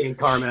of here, Ian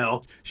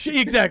Carmel.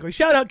 Exactly.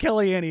 Shout out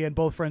Kelly and Ian,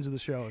 both friends of the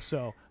show.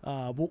 So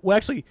we'll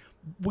actually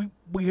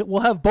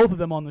we'll have both of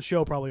them on the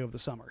show probably over the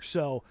summer.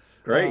 So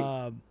great.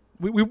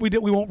 We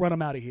won't run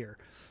them out of here.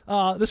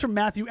 This from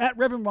Matthew at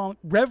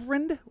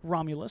Reverend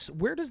Romulus.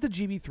 Where does the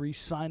GB3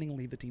 signing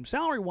leave the team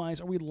salary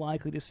wise? Are we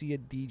likely to see a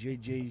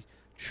DJJ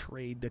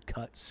trade to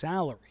cut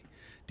salary?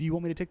 Do you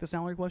want me to take the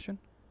salary question?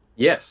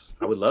 Yes,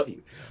 I would love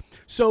you.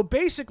 So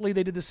basically,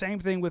 they did the same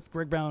thing with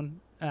Greg Brown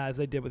as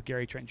they did with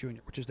Gary Trent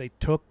Jr., which is they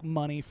took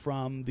money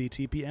from the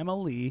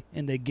TPMLE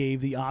and they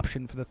gave the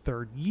option for the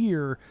 3rd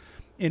year.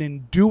 And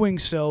in doing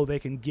so, they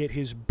can get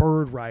his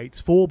bird rights,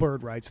 full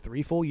bird rights,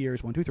 3 full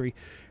years, 1, 2, 3.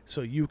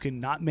 So you can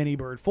not mini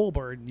bird, full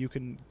bird. You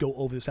can go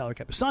over the salary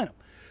cap to sign him.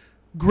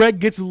 Greg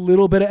gets a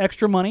little bit of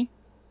extra money,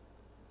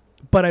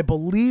 but I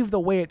believe the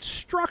way it's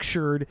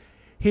structured,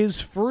 his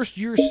first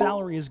year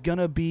salary is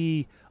gonna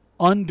be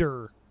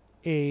under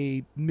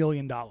 $1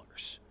 million,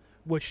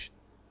 which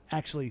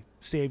actually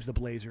saves the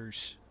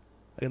Blazers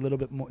a little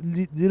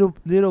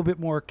bit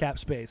more cap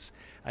space.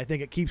 I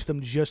think it keeps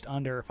them just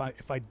under.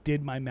 If I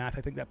did my math,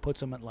 I think that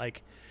puts them at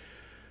like.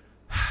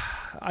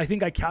 I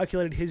think I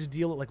calculated his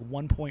deal at like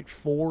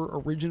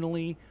 1.4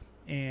 originally,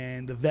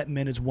 and the vet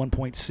min is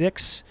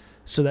 1.6.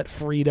 So that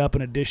freed up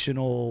an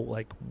additional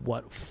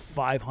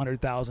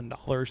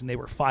 $500,000, and they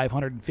were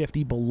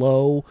 $550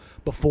 below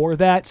before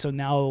that. So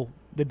now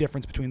the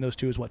difference between those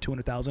two is what,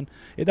 $200,000.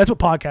 That's what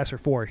podcasts are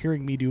for.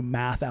 Hearing me do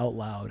math out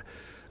loud.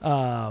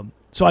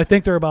 So I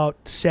think they're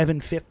about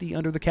 $750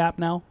 under the cap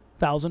now,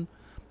 $1,000,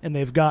 and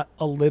they've got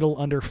a little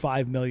under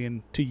 $5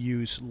 million to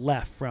use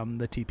left from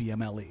the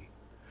TPMLE.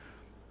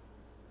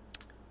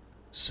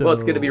 So, well,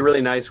 it's going to be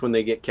really nice when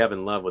they get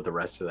Kevin Love with the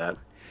rest of that.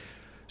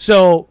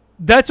 So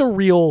that's a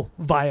real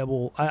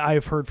viable.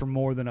 I've heard from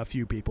more than a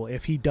few people.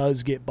 If he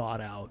does get bought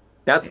out,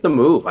 that's the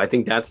move. I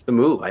think that's the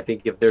move. I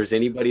think if there's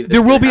anybody,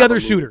 there will be other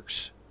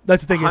suitors.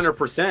 That's the thing.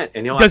 100%.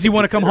 And does he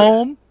want to come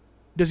home?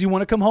 Does he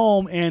want to come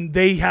home? And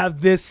they have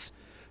this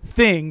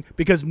thing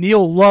because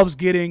Neil loves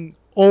getting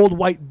old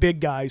white big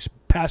guys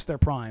past their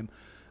prime.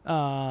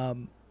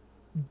 Do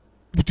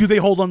they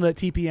hold on to that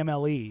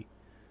TPMLE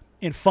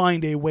and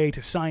find a way to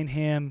sign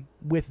him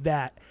with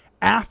that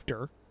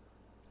after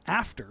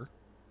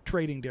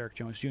trading Derrick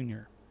Jones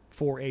Jr.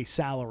 for a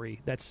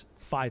salary that's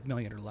 $5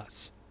 million or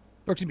less?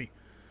 Or excuse me,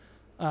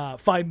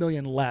 $5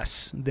 million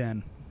less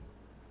than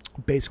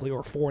basically,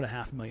 or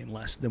 $4.5 million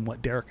less than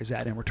what Derrick is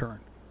at in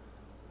return.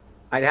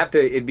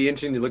 It'd be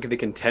interesting to look at the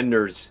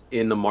contenders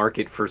in the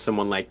market for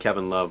someone like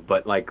Kevin Love.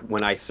 But like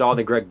when I saw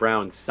the Greg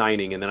Brown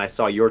signing and then I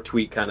saw your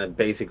tweet kind of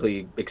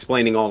basically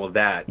explaining all of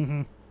that,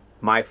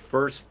 my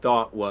first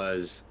thought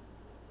was,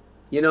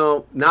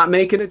 not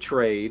making a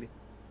trade.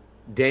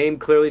 Dame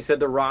clearly said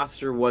the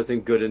roster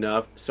wasn't good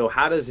enough. So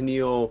how does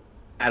Neil,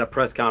 at a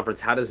press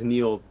conference,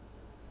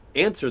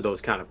 answer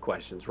those kind of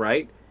questions,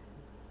 right?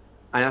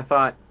 And I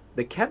thought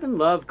the Kevin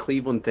Love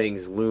Cleveland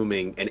thing's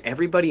looming and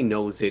everybody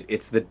knows it.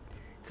 It's the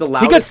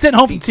loudest. He got sent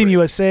home from Team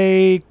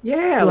USA.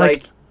 Yeah,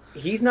 like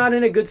he's not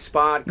in a good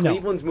spot.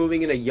 Cleveland's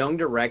moving in a young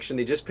direction.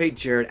 They just paid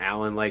Jarrett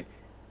Allen. Like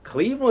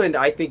Cleveland,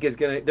 I think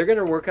they're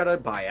gonna work out a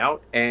buyout,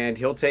 and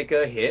he'll take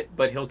a hit,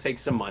 but he'll take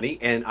some money,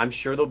 and I'm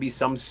sure there'll be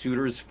some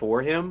suitors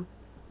for him.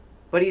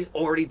 but he's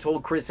already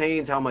told Chris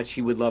Haynes how much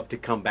he would love to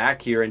come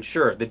back here. And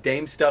sure, the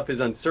Dame stuff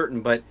is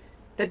uncertain, but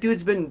that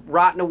dude's been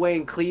rotting away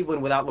in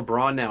Cleveland without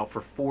LeBron now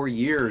for 4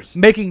 years.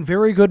 Making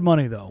very good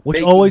money, though,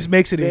 which always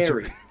makes it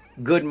easier.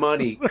 Good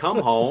money. Come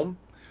home,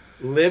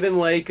 live in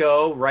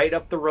Laco, right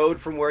up the road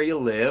from where you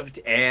lived,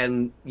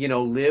 and,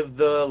 live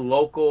the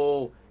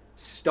local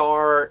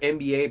star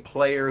NBA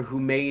player who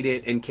made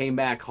it and came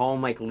back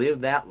home. Like,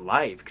 live that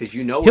life, because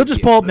he'll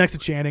just pull up next to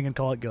Channing and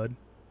call it good.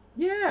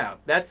 Yeah,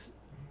 that's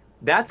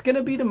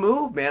gonna be the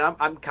move, man.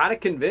 I'm kind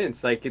of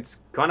convinced. Like, it's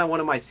kind of one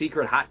of my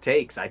secret hot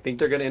takes. I think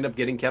they're gonna end up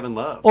getting Kevin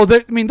Love. Oh,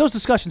 those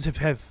discussions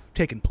have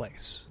taken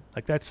place.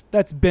 Like,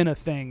 that's been a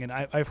thing, and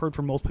I've heard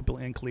from most people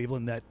in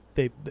Cleveland that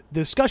the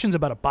discussions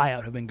about a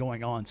buyout have been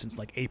going on since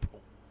like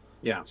April.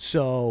 Yeah.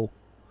 So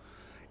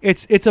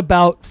it's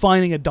about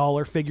finding a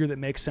dollar figure that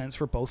makes sense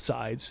for both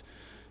sides,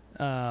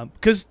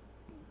 because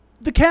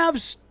the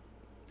Cavs,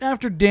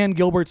 after Dan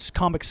Gilbert's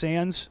Comic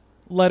Sans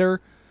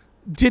letter,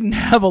 didn't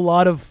have a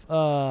lot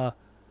of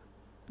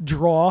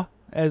draw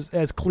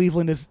as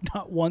Cleveland is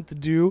not wont to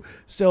do.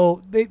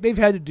 So they've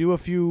had to do a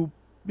few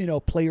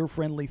player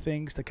friendly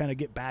things to kind of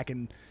get back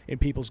in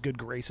people's good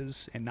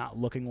graces and not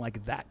looking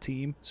like that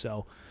team.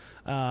 So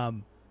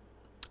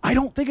I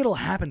don't think it'll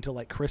happen till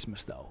like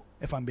Christmas, though,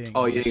 if I'm being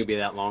honest. You think it'll be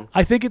that long?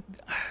 I think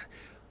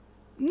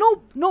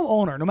no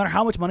owner, no matter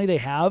how much money they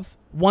have,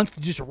 wants to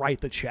just write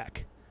the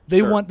check.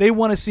 They want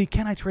to see,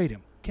 can I trade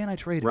him? Can I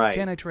trade him? Right.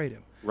 Can I trade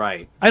him?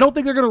 Right. I don't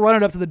think they're going to run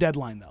it up to the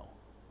deadline, though.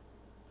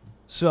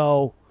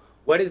 So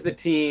what is the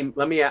team?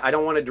 I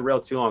don't want to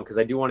derail too long because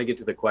I do want to get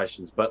to the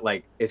questions, but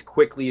like as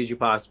quickly as you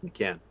possibly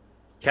can.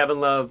 Kevin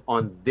Love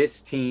on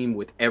this team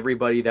with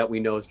everybody that we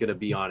know is going to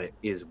be on it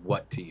is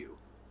what to you?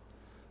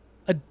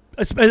 At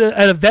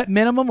a vet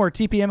minimum or a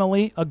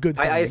TPMLE, a good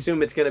signing. I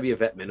assume it's going to be a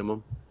vet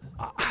minimum.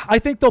 I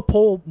think they'll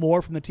pull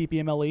more from the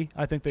TPMLE.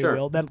 I think they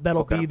will.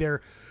 That'll be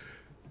their.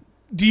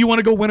 Do you want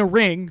to go win a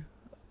ring,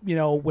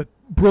 with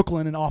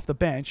Brooklyn and off the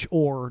bench,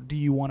 or do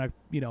you want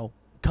to,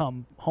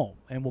 come home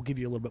and we'll give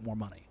you a little bit more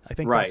money? I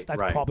think that's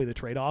probably the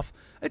trade-off.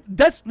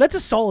 That's a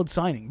solid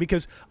signing,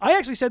 because I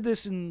actually said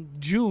this in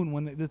June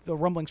when the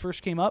rumblings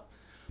first came up.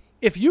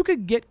 If you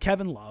could get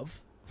Kevin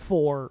Love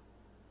for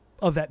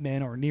a vet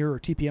min or near or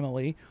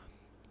TPMLE,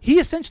 he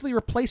essentially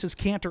replaces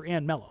Cantor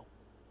and Melo.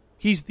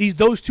 He's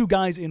those two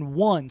guys in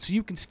one, so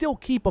you can still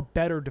keep a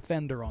better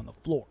defender on the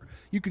floor.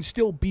 You can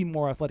still be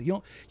more athletic.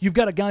 You've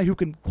got a guy who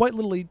can quite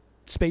literally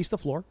space the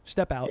floor,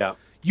 step out. Yeah.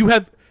 You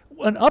have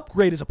an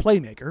upgrade as a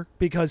playmaker,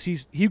 because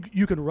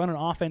you can run an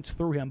offense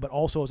through him, but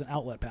also as an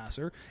outlet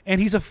passer,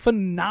 and he's a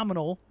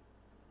phenomenal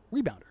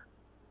rebounder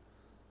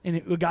and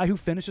a guy who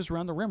finishes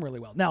around the rim really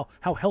well. Now,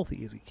 how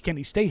healthy is he? Can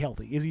he stay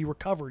healthy? Is he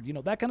recovered?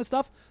 That kind of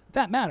stuff,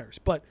 that matters.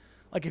 But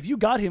like, if you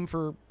got him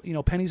for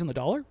pennies on the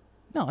dollar,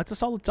 no, that's a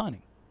solid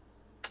signing.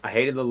 I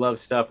hated the Love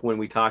stuff when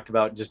we talked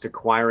about just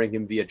acquiring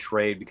him via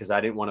trade because I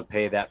didn't want to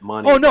pay that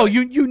money. Oh no,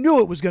 you knew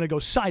it was going to go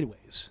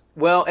sideways.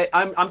 Well,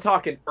 I'm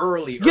talking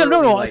early. Yeah,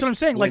 no, like, that's what I'm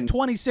saying. Like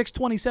 26,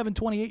 27,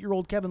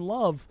 28-year-old Kevin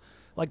Love,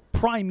 like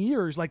prime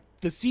years, like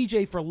the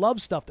CJ for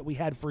Love stuff that we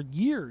had for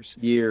years.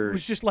 It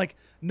was just like,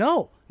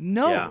 no.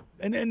 Yeah.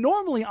 And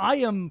normally I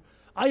am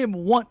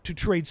want to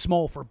trade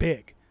small for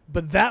big,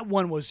 but that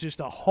one was just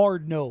a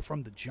hard no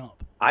from the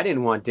jump. I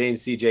didn't want Dame,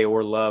 CJ,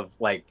 or Love.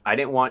 Like, I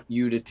didn't want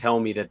you to tell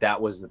me that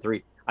was the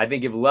three. I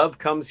think if Love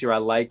comes here, I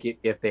like it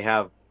if they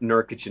have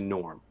Nurkic and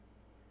Norm,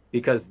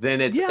 because then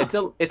it's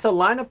a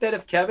lineup that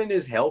if Kevin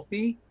is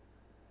healthy,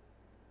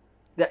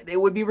 that it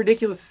would be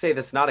ridiculous to say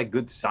that's not a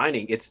good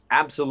signing. It's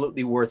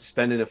absolutely worth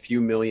spending a few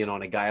million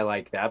on a guy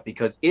like that,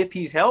 because if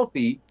he's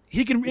healthy,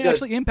 he can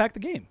actually impact the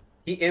game.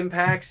 He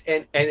impacts,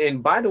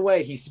 and by the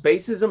way, he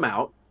spaces them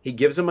out. He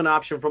gives them an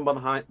option from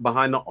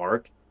behind the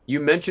arc. You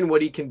mentioned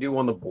what he can do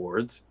on the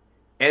boards,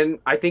 and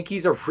I think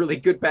he's a really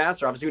good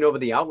passer. Obviously, we know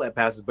about the outlet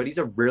passes, but he's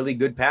a really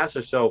good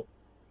passer. So,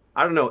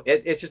 I don't know.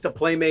 It's just a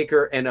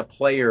playmaker and a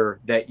player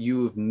that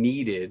you've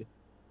needed,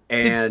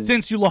 and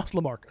since you lost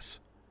LaMarcus,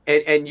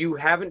 and you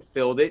haven't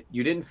filled it.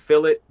 You didn't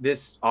fill it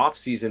this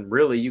offseason,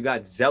 really. You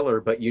got Zeller,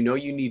 but you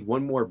need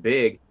one more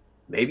big.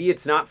 Maybe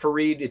it's not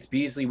Fareed, it's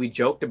Beasley. We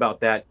joked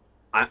about that.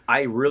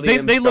 I really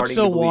am. They look starting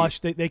so to believe.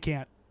 washed. They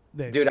can't.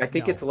 Dude, I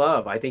think it's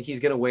Love. I think he's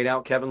going to wait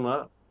out Kevin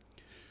Love.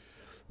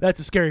 That's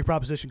a scary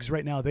proposition, because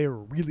right now they are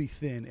really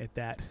thin at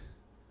that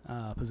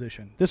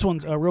position. This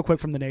one's real quick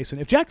from the Nason.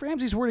 If Jack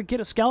Ramsey's were to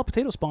get a scallop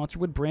potato sponsor,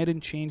 would Brandon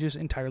change his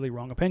entirely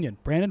wrong opinion?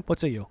 Brandon, what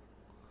say you?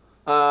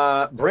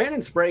 Brandon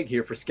Sprague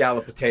here for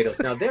scallop potatoes.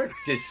 Now, they're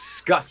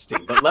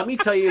disgusting, but let me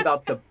tell you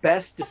about the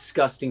best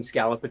disgusting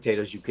scallop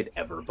potatoes you could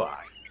ever buy.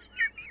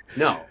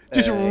 No.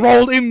 Just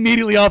rolled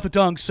immediately off the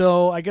tongue.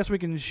 So I guess we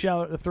can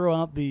throw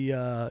out the,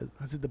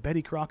 is it the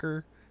Betty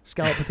Crocker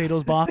scallop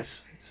potatoes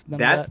box?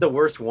 That's the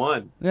worst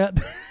one. Yeah.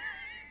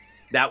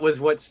 That was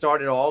what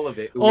started all of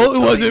it.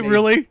 Was it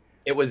really?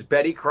 It was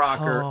Betty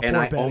Crocker, and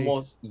I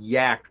almost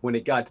yacked when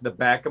it got to the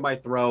back of my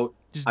throat.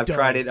 I've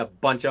tried it a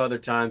bunch of other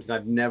times, and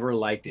I've never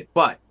liked it.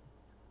 But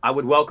I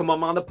would welcome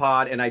them on the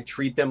pod, and I'd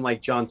treat them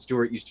like Jon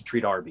Stewart used to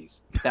treat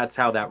Arby's. That's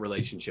how that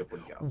relationship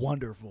would go.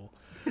 Wonderful.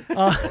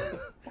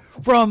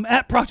 From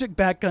at Project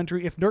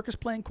Backcountry, if Nurk is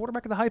playing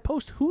quarterback at the high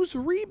post, who's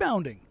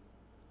rebounding?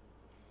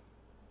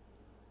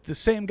 The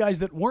same guys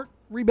that weren't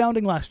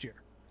rebounding last year.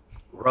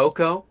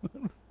 Rocco,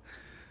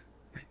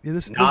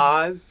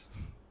 Nas,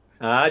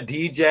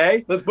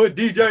 DJ. Let's put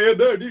DJ in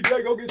there.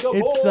 DJ, go get some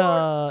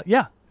boards.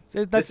 Yeah.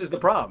 This is the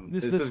problem.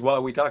 This is why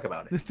we talk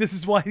about it. This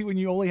is why when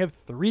you only have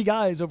 3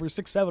 guys over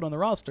 6'7" on the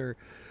roster,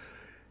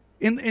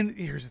 and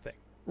here's the thing.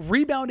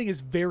 Rebounding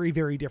is very,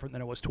 very different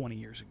than it was 20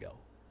 years ago.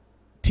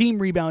 Team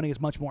rebounding is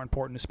much more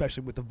important,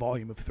 especially with the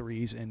volume of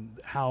threes and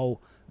how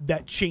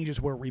that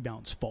changes where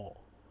rebounds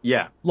fall.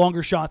 Yeah.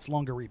 Longer shots,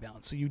 longer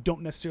rebounds. So you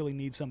don't necessarily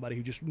need somebody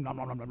who just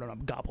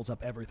gobbles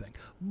up everything.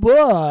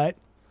 But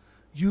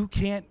you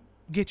can't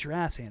get your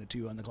ass handed to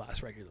you on the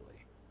glass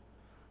regularly.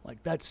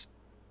 Like, that's...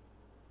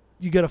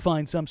 You got to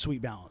find some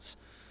sweet balance.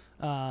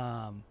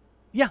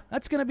 Yeah,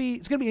 it's gonna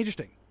be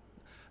interesting.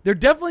 They're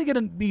definitely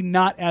gonna be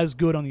not as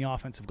good on the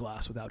offensive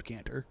glass without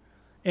Cantor,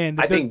 and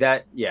I think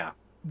that's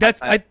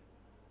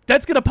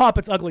gonna pop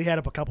its ugly head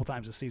up a couple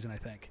times this season. I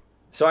think.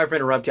 Sorry for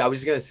interrupting. I was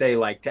just gonna say,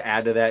 like, to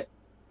add to that,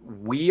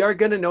 we are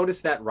gonna notice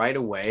that right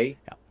away,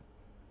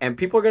 and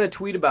people are gonna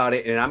tweet about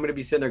it, and I'm gonna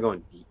be sitting there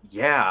going,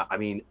 "Yeah, I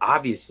mean,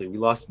 obviously, we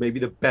lost maybe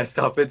the best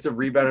offensive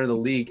rebounder in the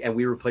league, and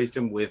we replaced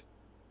him with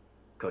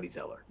Cody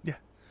Zeller." Yeah.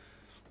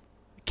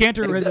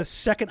 Cantor has the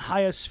second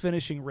highest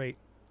finishing rate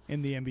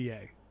in the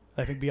NBA.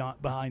 I think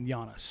behind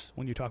Giannis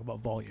when you talk about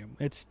volume.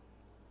 It's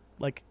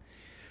like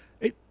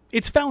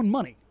it's found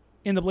money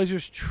in the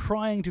Blazers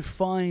trying to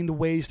find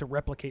ways to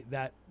replicate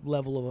that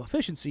level of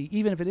efficiency,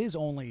 even if it is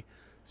only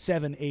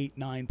 7, 8,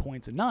 9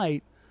 points a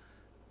night.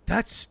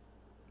 That's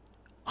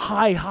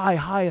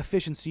high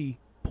efficiency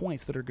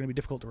points that are going to be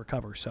difficult to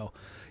recover. So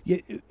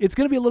it's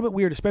going to be a little bit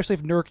weird, especially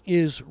if Nurk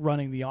is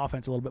running the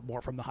offense a little bit more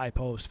from the high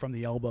post, from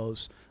the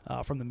elbows,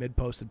 from the mid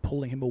post, and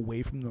pulling him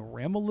away from the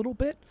rim a little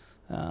bit.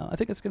 I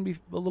think it's going to be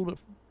a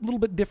little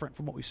bit different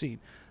from what we've seen.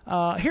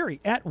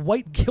 Harry at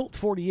White Guilt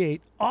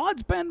 48.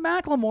 Odds Ben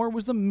McLemore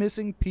was the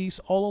missing piece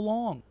all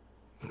along.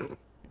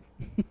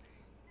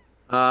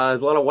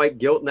 There's a lot of white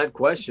guilt in that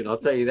question. I'll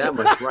tell you that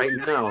much right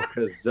now,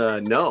 because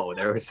no,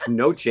 there was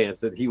no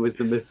chance that he was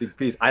the missing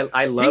piece.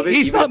 I love it.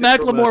 He thought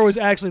Macklemore was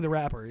actually the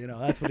rapper.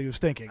 That's what he was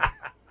thinking.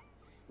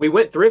 We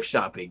went thrift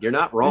shopping. You're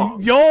not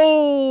wrong.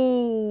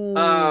 Yo,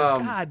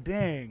 God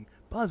dang,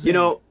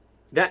 buzzing.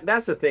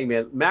 That's the thing,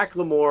 man.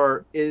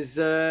 Macklemore is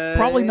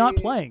probably not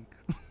playing.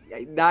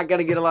 Not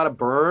gonna get a lot of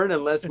burn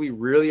unless we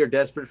really are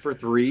desperate for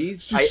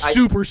threes.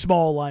 Super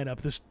small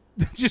lineup. This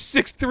just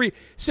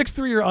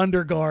 6'3" or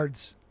under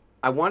guards.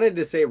 I wanted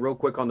to say real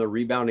quick on the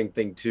rebounding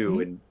thing too,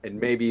 and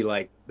maybe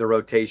like the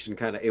rotation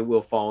it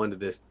will fall into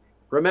this.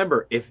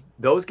 Remember, if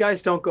those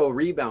guys don't go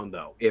rebound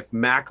though, if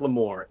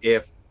Macklemore,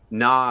 if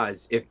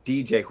Nas, if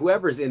DJ,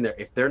 whoever's in there,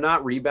 if they're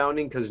not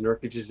rebounding because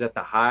Nurkic is at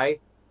the high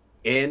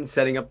end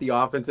setting up the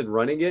offense and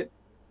running it,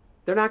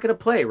 they're not going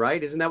to play,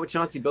 right? Isn't that what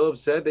Chauncey Billups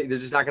said? They're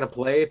just not going to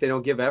play if they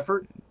don't give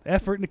effort?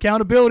 Effort and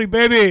accountability,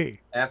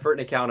 baby. Effort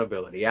and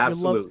accountability,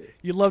 absolutely.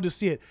 You'd love to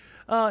see it.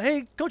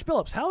 Hey, Coach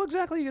Billups, how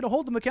exactly are you going to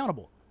hold them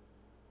accountable?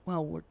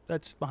 Well,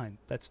 that's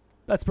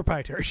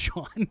proprietary,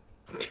 Sean.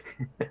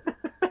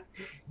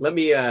 Let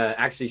me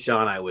actually,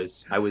 Sean, I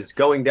was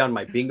going down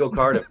my bingo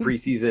card of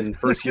preseason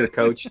first year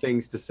coach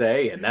things to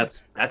say, and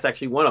that's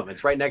actually one of them.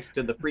 It's right next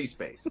to the free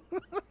space.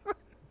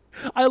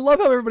 I love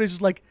how everybody's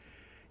just like,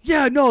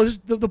 yeah, no,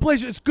 the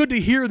Blazers, it's good to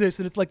hear this,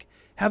 and it's like,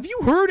 have you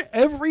heard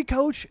every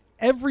coach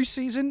every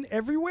season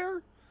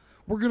everywhere?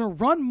 We're gonna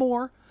run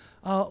more.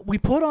 We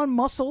put on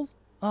muscle.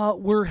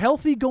 We're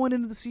healthy going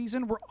into the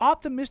season. We're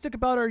optimistic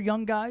about our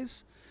young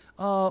guys.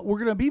 We're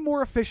going to be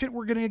more efficient.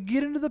 We're going to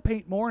get into the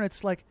paint more. And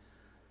it's like,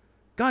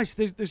 guys,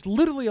 there's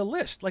literally a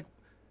list. Like,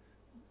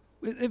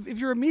 if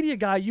you're a media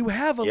guy, you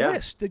have a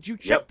list that you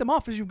check them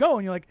off as you go.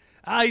 And you're like,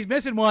 he's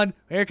missing one.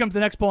 Here comes the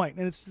next point.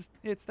 And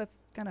that's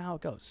kind of how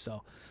it goes.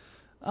 So,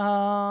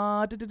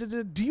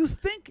 do you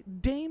think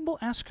Dame will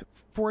ask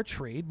for a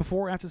trade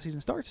before or after the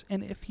season starts?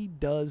 And if he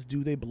does,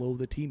 do they blow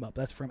the team up?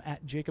 That's from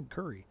at Jacob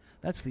Curry.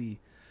 That's the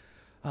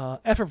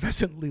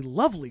effervescently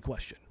lovely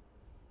question.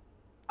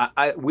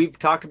 We've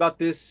talked about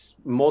this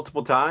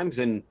multiple times,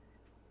 and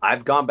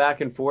I've gone back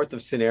and forth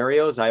of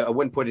scenarios. I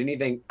wouldn't put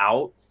anything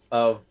out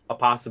of a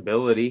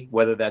possibility,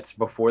 whether that's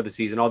before the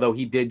season, although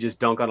he did just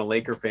dunk on a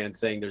Laker fan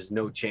saying there's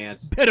no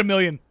chance. Bet $1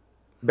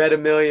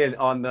 million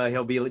on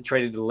he'll be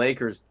traded to the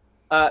Lakers.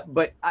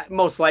 But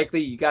most likely,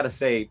 you got to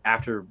say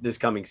after this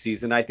coming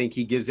season, I think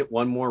he gives it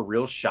one more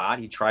real shot.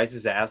 He tries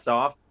his ass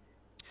off.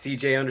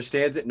 CJ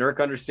understands it,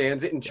 Nurk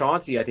understands it, and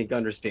Chauncey, I think,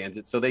 understands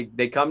it. So they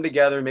come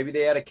together. Maybe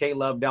they had a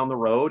K-Love down the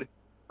road,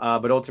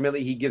 but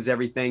ultimately he gives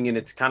everything, and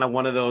it's kind of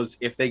one of those,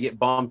 if they get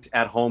bumped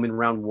at home in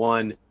round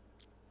one,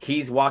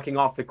 he's walking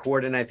off the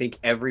court, and I think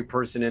every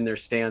person in there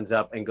stands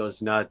up and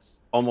goes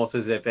nuts, almost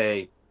as if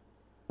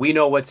we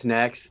know what's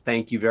next.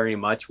 Thank you very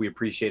much. We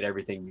appreciate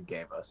everything you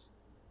gave us.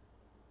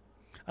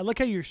 I like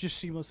how you're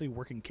just seamlessly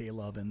working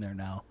K-Love in there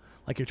now.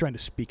 Like you're trying to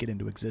speak it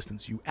into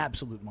existence, you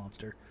absolute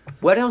monster.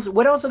 What else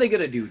are they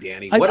going to do,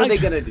 Danny? What are they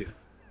going to do?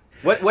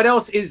 What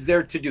else is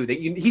there to do?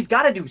 He's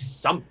got to do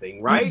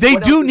something, right? They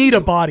What do else need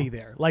a body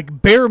there,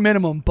 like bare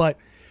minimum, but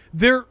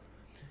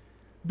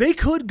they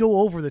could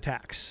go over the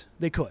tax.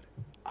 They could.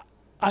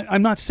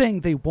 I'm not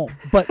saying they won't,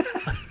 but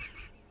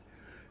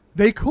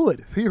they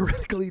could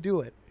theoretically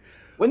do it.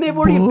 When they've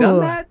already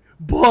done that?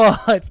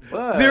 But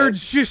they're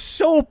just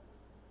so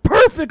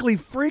perfectly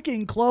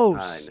freaking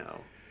close. I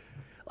know.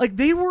 Like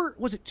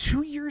was it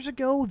 2 years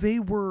ago? They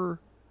were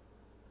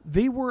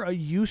a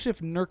Yusuf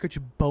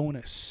Nurkic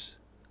bonus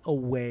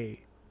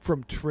away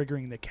from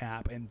triggering the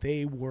cap, and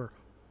they were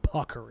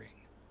puckering.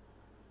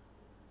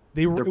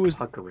 They're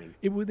puckering.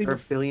 They were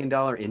 $1 billion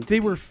entity. They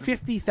were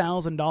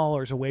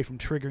 $50,000 away from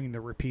triggering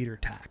the repeater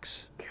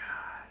tax. Gosh.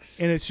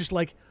 And it's just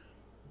like,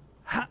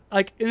 and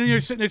then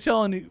you're sitting there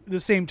telling at the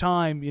same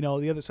time,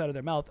 the other side of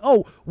their mouth,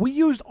 oh, we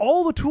used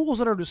all the tools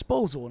at our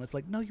disposal, and it's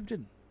like, no, you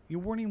didn't. You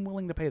weren't even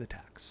willing to pay the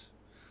tax.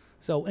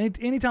 So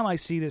anytime I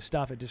see this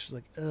stuff, it just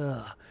like,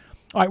 ugh.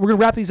 All right, we're going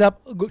to wrap these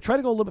up. Try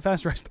to go a little bit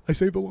faster. I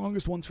saved the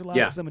longest ones for last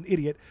because I'm an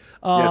idiot.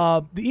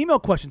 The email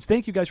questions,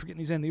 thank you guys for getting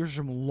these in. These are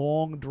some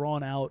long,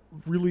 drawn-out,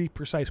 really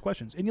precise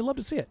questions, and you love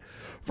to see it.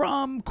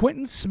 From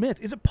Quentin Smith,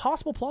 is it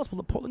plausible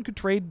that Portland could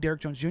trade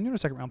Derek Jones Jr., a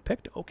second-round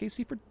pick, to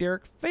OKC for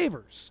Derek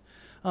Favors?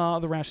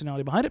 The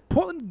rationality behind it.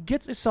 Portland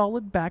gets a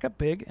solid backup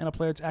big and a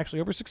player that's actually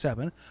over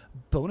 6'7".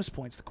 Bonus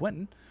points to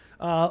Quentin.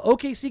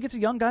 OKC gets a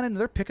young guy and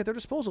another pick at their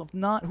disposal. If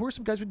not, who are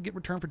some guys we can get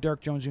returned for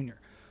Derek Jones Jr.?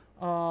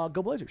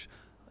 Go Blazers.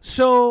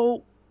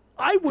 So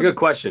I would. It's a good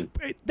question.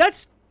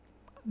 That's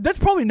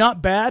probably not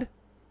bad.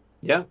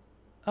 Yeah.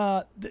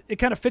 It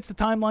kind of fits the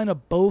timeline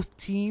of both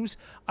teams.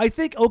 I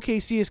think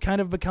OKC has kind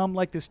of become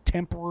like this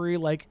temporary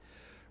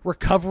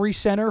recovery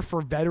center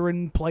for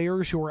veteran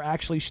players who are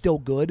actually still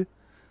good.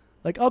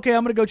 Like, okay,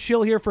 I'm going to go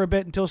chill here for a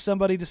bit until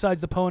somebody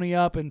decides to pony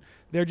up, and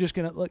they're just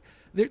going to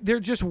they're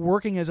just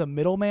working as a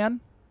middleman.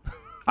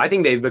 I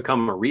think they've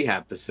become a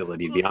rehab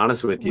facility, to be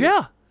honest with you.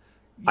 Yeah.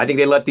 I think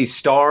they let these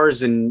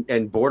stars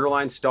and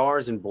borderline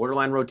stars and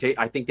borderline rotate.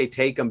 I think they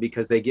take them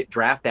because they get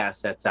draft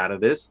assets out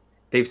of this.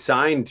 They've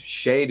signed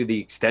Shea to the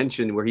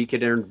extension where he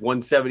could earn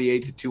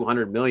 178 to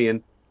 200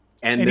 million.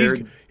 And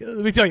let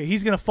me tell you,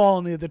 he's going to fall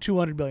in the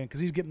 200 million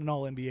because he's getting an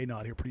all NBA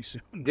nod here pretty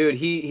soon. Dude,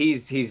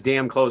 he's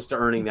damn close to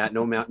earning that.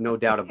 No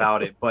doubt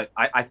about it. But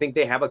I think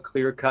they have a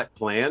clear cut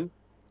plan.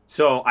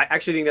 So I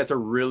actually think that's a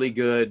really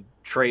good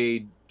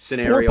trade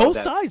scenario for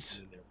both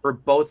sides. For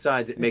both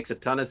sides, it makes a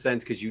ton of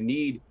sense because you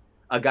need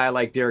a guy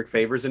like Derek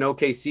Favors, and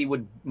OKC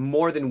would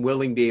more than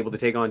willing be able to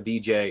take on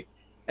DJ.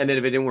 And then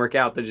if it didn't work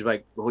out, they're just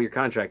like, well, your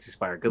contract's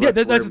expired. Good luck,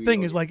 that's the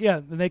thing is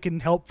they can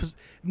help.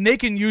 They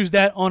can use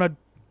that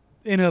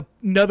in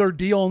another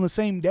deal on the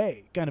same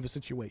day kind of a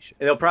situation.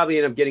 And they'll probably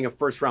end up getting a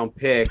first-round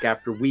pick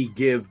after we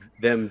give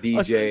them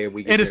DJ.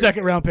 And a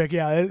second-round pick,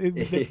 yeah.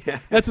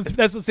 That's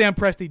what Sam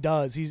Presti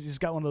does. He's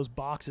got one of those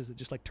boxes that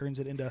just turns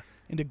it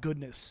into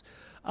goodness.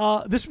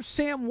 This was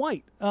Sam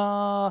White.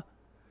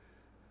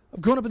 I've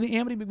grown up in the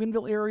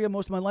Amity-McMinnville area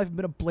most of my life. I've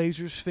been a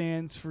Blazers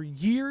fan for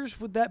years.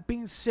 With that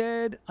being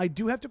said, I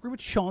do have to agree with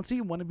Chauncey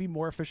and want to be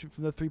more efficient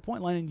from the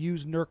three-point line and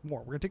use Nurk more.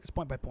 We're going to take this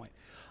point by point.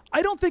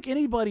 I don't think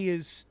anybody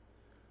is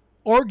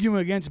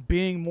arguing against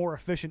being more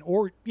efficient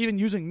or even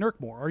using Nurk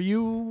more. Are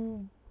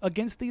you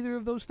against either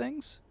of those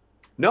things?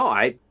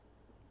 No.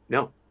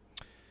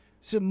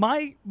 So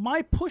my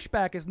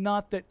pushback is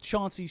not that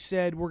Chauncey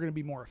said we're going to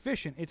be more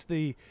efficient. It's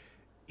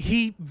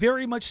he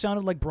very much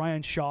sounded like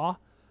Brian Shaw.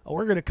 Oh,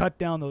 we're going to cut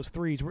down those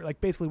threes. We're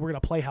basically we're going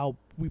to play how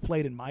we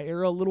played in my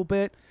era a little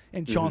bit,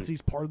 and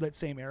Chauncey's part of that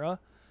same era.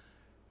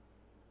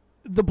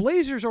 The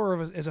Blazers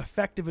are as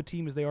effective a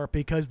team as they are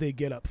because they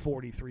get up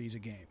 43s a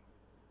game.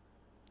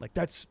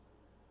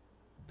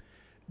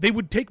 They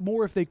would take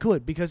more if they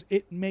could because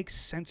it makes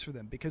sense for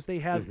them because they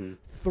have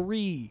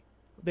three.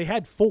 They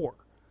had four.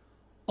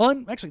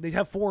 Actually, they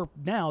have four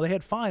now. They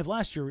had five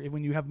last year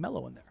when you have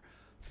Melo in there.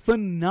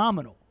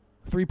 Phenomenal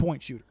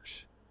three-point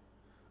shooters.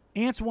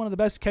 Ant's one of the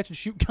best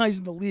catch-and-shoot guys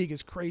in the league,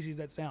 as crazy as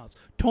that sounds.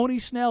 Tony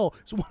Snell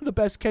is one of the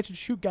best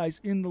catch-and-shoot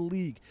guys in the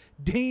league.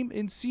 Dame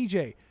and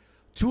CJ,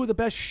 two of the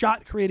best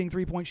shot-creating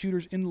three-point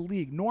shooters in the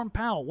league. Norm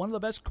Powell, one of the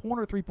best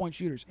corner three-point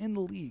shooters in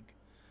the league.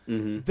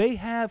 They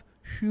have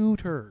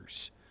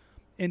shooters.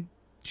 And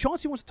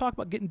Chauncey wants to talk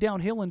about getting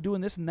downhill and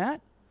doing this and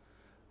that,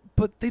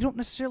 but they don't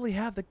necessarily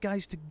have the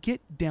guys to get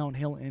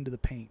downhill into the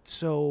paint.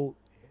 So,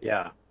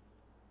 yeah.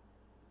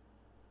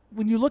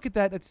 When you look at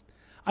that,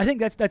 I think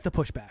that's the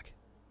pushback.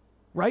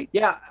 Right?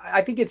 Yeah,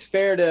 I think it's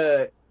fair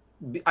to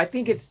 – I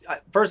think it's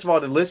 – first of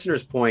all, to the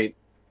listener's point,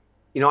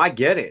 I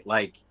get it.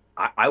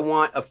 I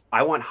want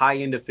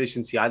high-end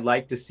efficiency. I'd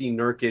like to see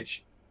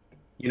Nurkic,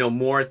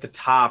 more at the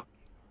top,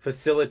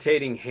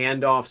 facilitating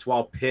handoffs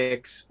while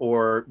picks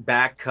or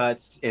back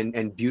cuts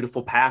and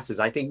beautiful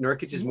passes. I think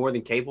Nurkic is more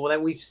than capable of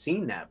that. We've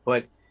seen that.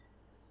 But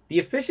the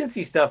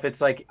efficiency stuff,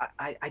 it's like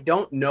I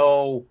don't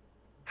know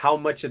how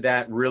much of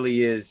that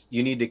really is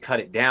you need to cut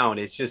it down.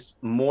 It's just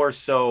more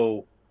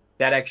so –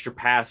 that extra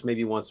pass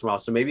maybe once in a while.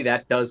 So maybe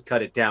that does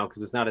cut it down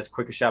because it's not as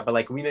quick a shot.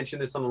 But we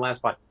mentioned this on the last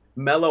pod,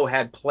 Melo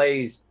had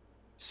plays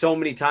so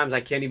many times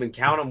I can't even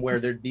count them where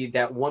there'd be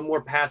that one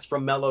more pass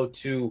from Melo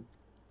to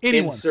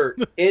Anyone. insert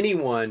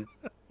anyone,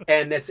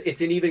 and it's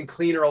an even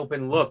cleaner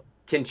open look.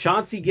 Can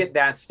Chauncey get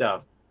that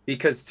stuff?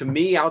 Because to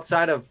me,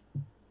 outside of,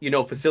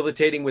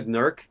 facilitating with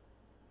Nurk,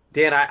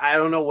 Dan, I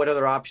don't know what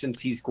other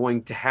options he's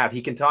going to have.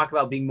 He can talk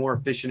about being more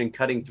efficient and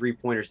cutting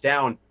three-pointers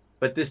down,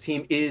 but this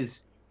team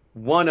is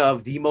one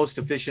of the most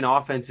efficient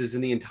offenses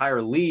in the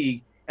entire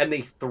league, and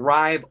they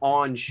thrive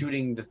on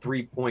shooting the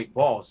three-point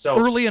ball. So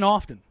early and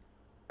often.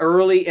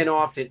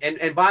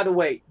 And by the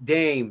way,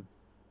 Dame,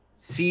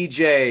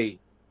 CJ,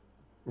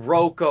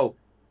 Rocco,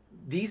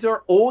 these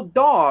are old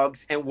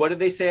dogs, and what do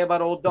they say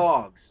about old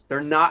dogs?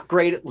 They're not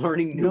great at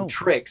learning new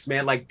tricks,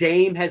 man. Like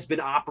Dame has been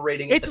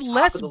operating at the top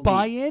less of the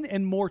buy-in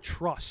and more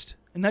trust.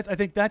 And I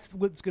think that's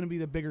what's going to be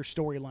the bigger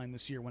storyline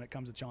this year when it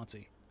comes to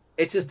Chauncey.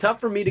 It's just tough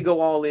for me to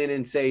go all in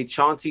and say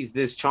Chauncey's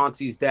this,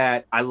 Chauncey's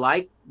that. I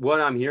like what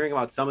I'm hearing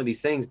about some of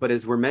these things, but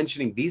as we're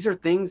mentioning, these are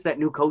things that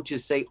new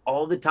coaches say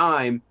all the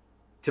time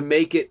to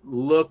make it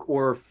look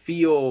or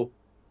feel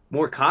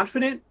more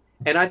confident.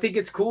 And I think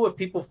it's cool if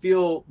people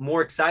feel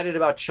more excited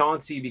about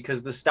Chauncey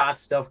because the stat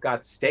stuff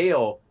got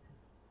stale.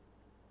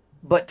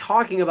 But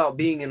talking about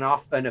being an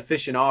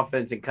efficient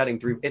offense and cutting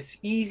through, it's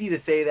easy to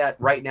say that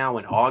right now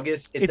in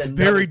August. It's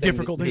very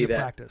difficult to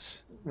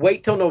practice.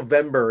 Wait till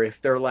November if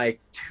they're like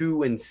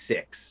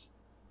 2-6.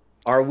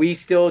 Are we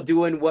still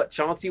doing what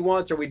Chauncey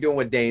wants, or are we doing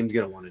what Dame's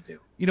going to want to do?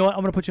 You know what?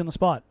 I'm going to put you on the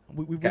spot.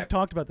 We've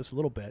talked about this a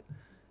little bit.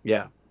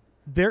 Yeah.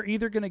 They're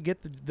either going to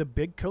get the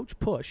big coach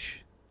push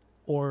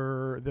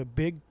or the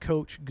big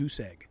coach goose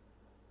egg.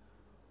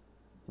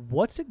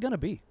 What's it going to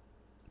be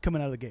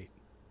coming out of the gate?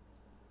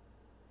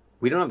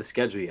 We don't have the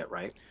schedule yet,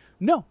 right?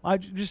 No, I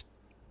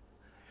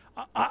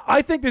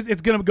think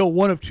it's going to go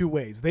one of two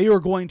ways. They are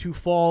going to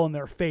fall on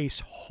their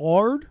face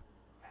hard,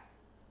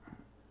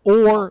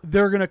 or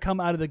they're going to come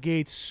out of the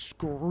gates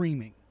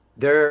screaming.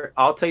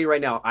 I'll tell you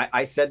right now,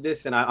 I said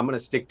this, and I'm going to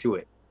stick to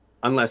it,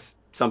 unless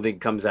something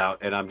comes out,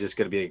 and I'm just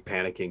going to be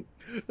panicking.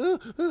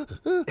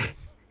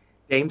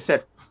 Dame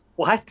said,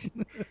 what?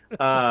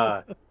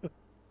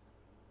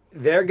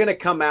 They're going to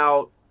come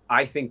out,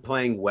 I think,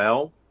 playing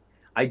well.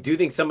 I do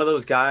think some of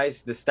those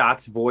guys, the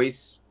Stotts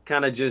voice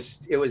kind of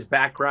it was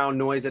background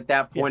noise at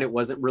that point. Yeah. It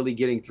wasn't really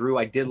getting through.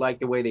 I did like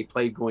the way they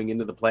played going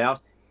into the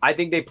playoffs. I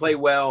think they play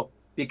well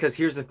because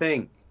here's the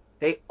thing.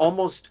 They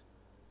almost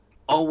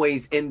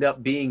always end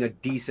up being a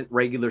decent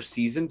regular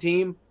season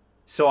team.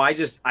 So I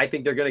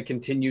think they're going to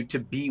continue to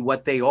be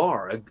what they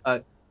are,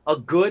 a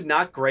good,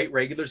 not great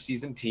regular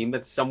season team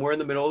that's somewhere in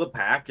the middle of the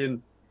pack,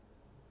 and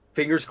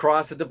fingers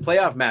crossed that the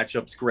playoff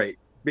matchup's great,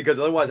 because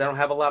otherwise I don't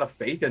have a lot of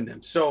faith in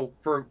them. So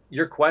for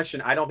your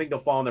question, I don't think they'll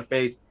fall on their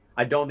face.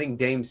 I don't think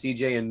Dame,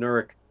 CJ, and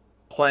Nurk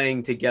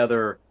playing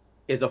together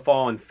is a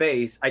fall on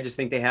face. I just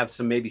think they have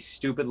some maybe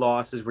stupid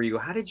losses where you go,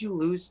 how did you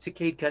lose to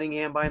Cade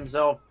Cunningham by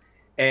himself?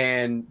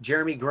 And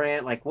Jeremy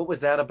Grant, like, what was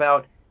that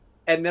about?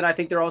 And then I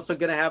think they're also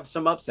going to have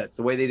some upsets,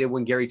 the way they did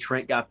when Gary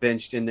Trent got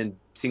benched and then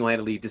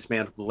single-handedly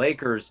dismantled the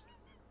Lakers.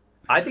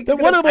 I think they're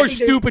one of the more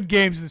stupid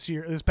games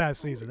this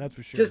past season, that's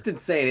for sure. Just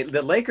insane.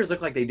 The Lakers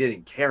look like they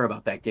didn't care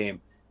about that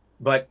game.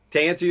 But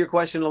to answer your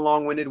question in a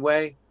long-winded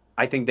way,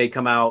 I think they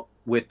come out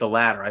with the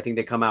latter. I think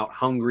they come out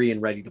hungry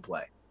and ready to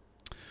play.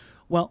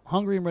 Well,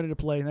 hungry and ready to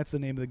play, and that's the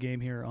name of the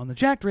game here on the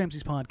Jack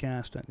Ramsey's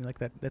podcast. I like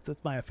that. That's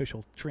my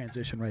official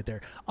transition right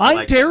there.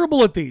 I'm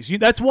terrible at these.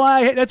 That's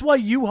why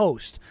you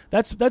host.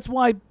 That's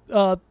why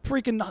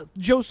freaking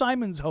Joe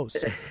Simons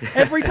hosts.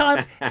 Every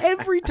time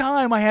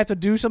I have to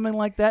do something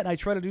like that, and I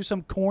try to do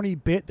some corny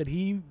bit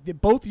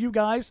that both you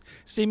guys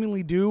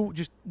seemingly do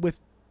just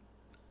with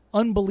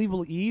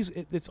unbelievable ease,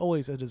 it's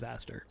always a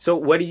disaster. So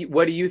what do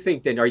you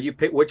think then?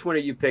 Which one are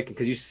you picking?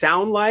 Because you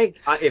sound like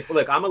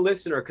look, I'm a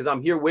listener because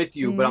I'm here with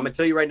you, but I'm gonna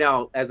tell you right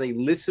now, as a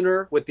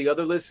listener with the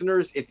other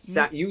listeners,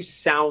 you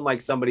sound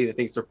like somebody that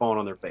thinks they're falling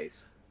on their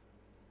face.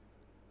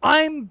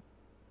 I'm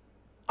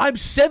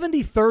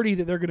 70-30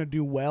 that they're gonna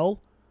do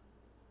well,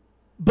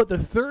 but the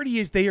 30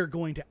 is they are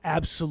going to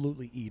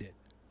absolutely eat it.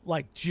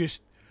 Like,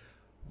 just,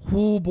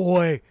 oh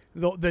boy,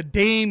 the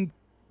Dame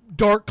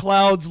dark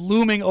clouds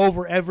looming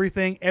over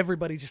everything.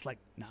 Everybody's just like,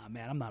 nah,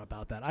 man, I'm not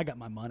about that. I got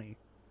my money.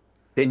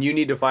 Then you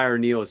need to fire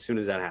Neil as soon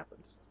as that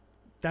happens.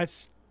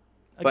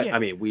 But I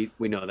mean, we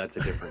know that's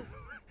a different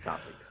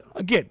topic. So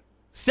again,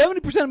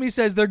 70% of me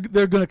says they're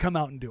going to come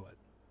out and do it,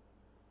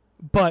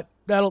 but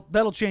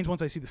that'll change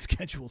once I see the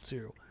schedule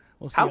too.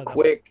 We'll see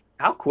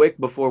how quick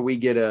before we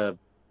get a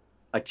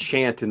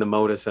chant in the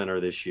Moda Center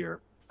this year,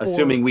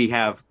 assuming we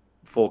have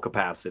full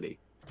capacity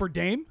for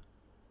Dame.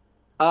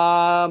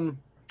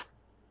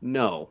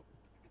 No.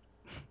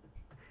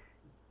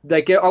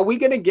 Like, are we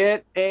going to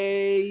get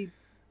a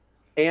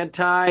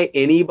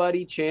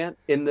anti-anybody chant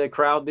in the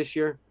crowd this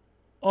year?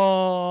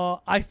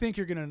 I think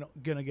you're gonna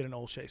get an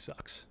Olshey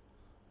sucks.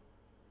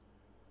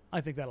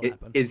 I think that'll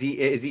happen. Is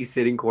he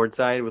sitting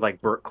courtside with like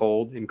Burt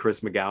Cold and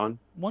Chris McGowan?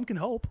 One can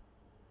hope.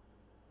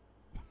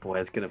 Boy,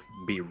 that's gonna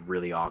be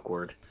really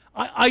awkward.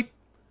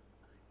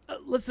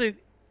 Let's say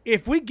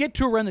if we get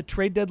to around the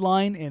trade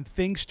deadline and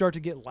things start to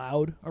get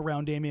loud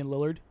around Damian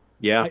Lillard,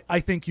 Yeah. I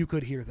think you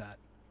could hear that.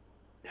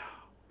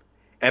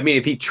 I mean,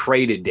 if he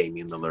traded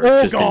Damian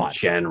Lillard, in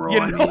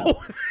general, I mean,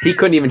 he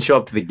couldn't even show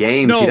up to the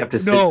games. He'd have to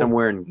sit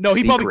somewhere in secret.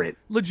 He probably,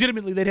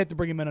 legitimately, they'd have to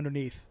bring him in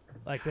underneath.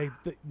 Like,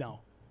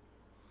 no.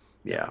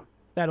 Yeah.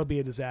 That'll be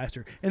a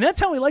disaster. And that's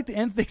how we like to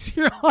end things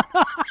here on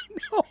a high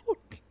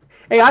note.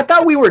 Hey, I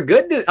thought we were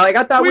good. I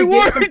thought we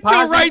did some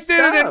positive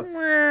stuff.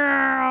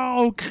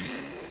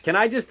 Can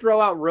I just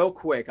throw out real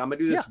quick? I'm gonna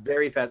do this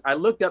very fast. I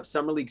looked up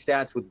summer league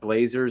stats with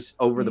Blazers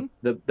over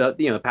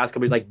the past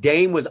couple years. Like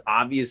Dame was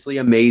obviously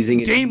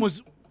amazing. Dame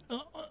was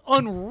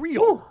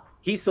unreal. Ooh,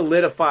 he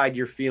solidified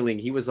your feeling.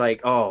 He was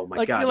like, oh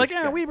my god, you're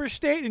like, Weber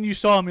State, and you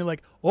saw him. You're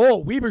like, oh,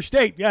 Weber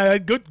State, yeah,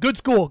 good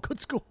school.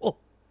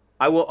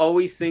 I will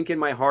always think in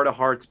my heart of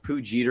hearts,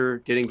 Pooh Jeter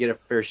didn't get a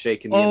fair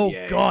shake in the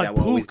NBA. Oh God, that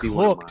will Pooh always be cooked.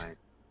 one of mine.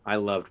 I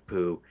loved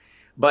Pooh,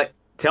 but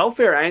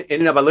Telfair, I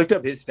looked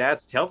up his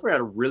stats. Telfair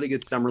had a really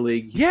good summer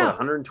league. He scored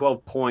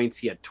 112 points.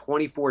 He had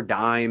 24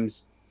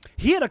 dimes.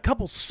 He had a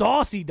couple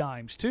saucy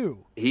dimes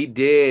too. He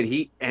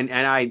did.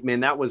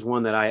 That was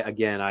one that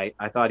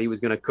I thought he was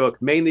going to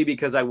cook, mainly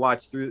because I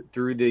watched through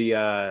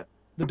the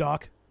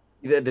doc.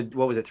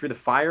 What was it? Through the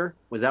Fire?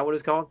 Was that what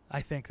it's called? I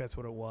think that's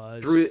what it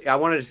was. I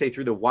wanted to say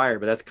Through the Wire,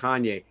 but that's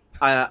Kanye.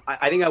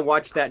 I think I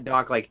watched that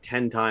doc like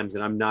 10 times,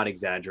 and I'm not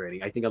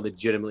exaggerating. I think I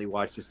legitimately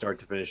watched it start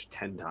to finish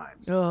 10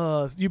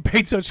 times. You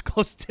paid such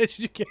close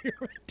attention, you can't hear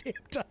a damn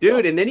time.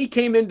 Dude, and then he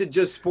came into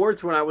Just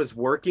Sports when I was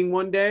working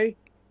one day,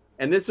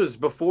 and this was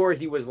before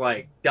he was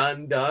like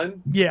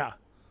done. Yeah.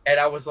 And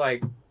I was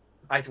like,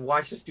 I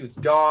watched this dude's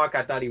doc.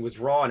 I thought he was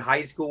raw in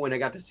high school when I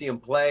got to see him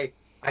play.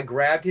 I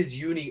grabbed his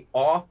uni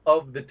off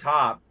of the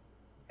top,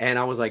 and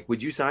I was like,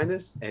 would you sign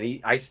this? And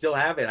I still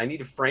have it. I need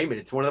to frame it.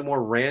 It's one of the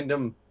more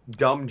random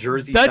dumb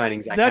jersey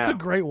signings I have. That's a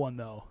great one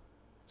though.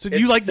 So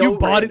you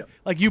bought random.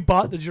 You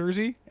bought the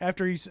jersey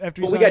after you signed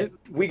it?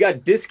 We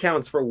got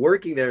discounts for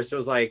working there, so it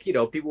was like,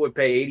 people would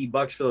pay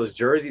 $80 for those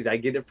jerseys. I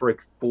get it for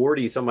like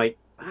 40. So I'm like,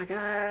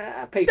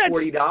 I pay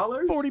 $40.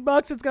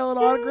 $40. It's got an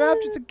autograph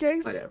just in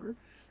case. Whatever.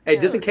 Hey,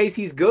 just in case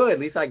he's good, at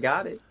least I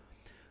got it.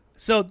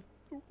 So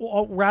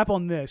I'll wrap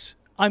on this.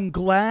 I'm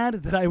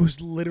glad that I was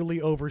literally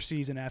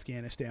overseas in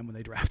Afghanistan when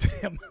they drafted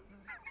him.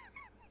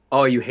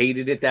 Oh, you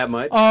hated it that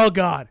much? Oh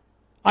God.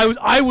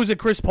 I was a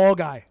Chris Paul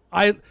guy.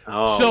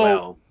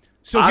 So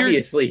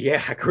obviously,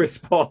 Chris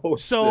Paul.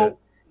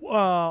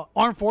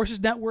 Armed Forces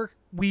Network,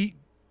 we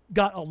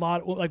got a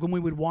lot. Like when we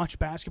would watch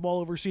basketball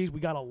overseas, we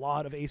got a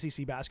lot of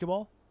ACC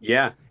basketball.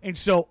 Yeah, and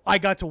so I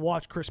got to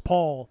watch Chris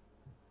Paul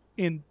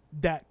in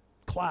that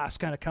class,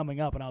 kind of coming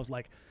up, and I was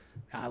like,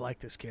 I like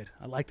this kid.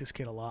 I like this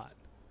kid a lot.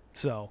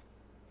 So.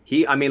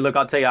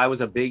 I'll tell you, I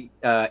was a big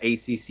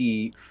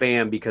ACC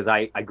fan because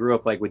I grew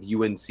up like with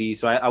UNC,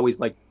 so I always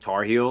liked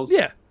Tar Heels.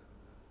 Yeah.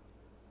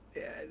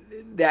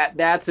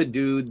 That's a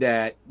dude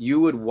that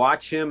you would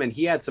watch him, and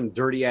he had some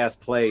dirty ass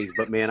plays,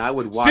 but man, I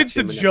would watch since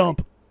him. The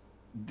jump.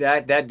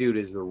 That dude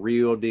is the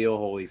real deal,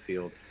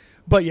 Holyfield.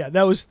 But yeah,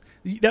 that was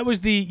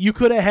you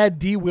could have had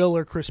D. Will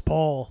or Chris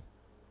Paul,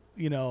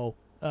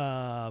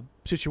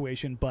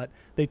 situation, but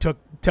they took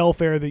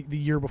Telfair the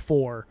year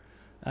before.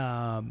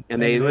 And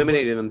they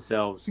eliminated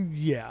themselves.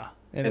 Yeah.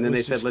 And then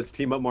they said, let's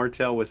team up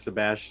Martell with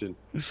Sebastian.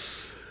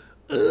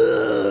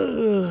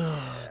 God.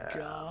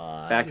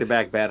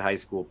 Back-to-back bad high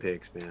school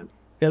picks, man.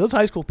 Yeah, those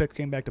high school picks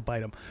came back to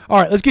bite them.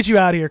 All right, let's get you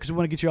out of here because we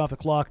want to get you off the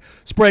clock.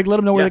 Sprague, let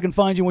them know where they can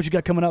find you and what you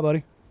got coming up,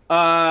 buddy.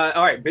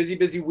 All right,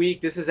 busy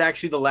week. This is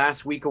actually the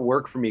last week of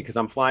work for me because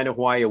I'm flying to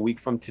Hawaii a week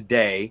from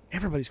today.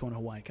 Everybody's going to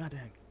Hawaii. God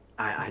dang.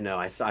 I know.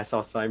 I saw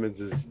Simons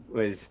is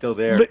still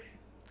there.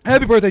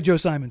 Happy birthday, Joe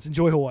Simons.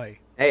 Enjoy Hawaii.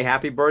 Hey,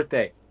 happy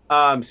birthday.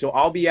 So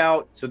I'll be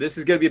out. So this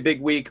is going to be a big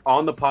week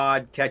on the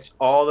pod. Catch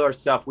all our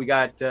stuff. We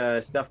got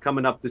stuff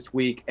coming up this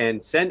week.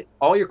 And send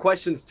all your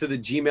questions to the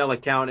Gmail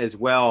account as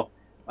well.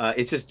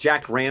 It's just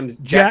Jack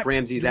Ramsey's at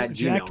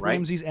Gmail, right?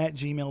 Ramsey's at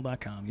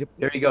gmail.com. Yep.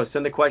 There you go.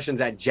 Send the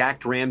questions at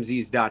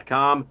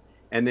jackramseys.com.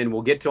 And then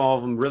we'll get to all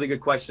of them. Really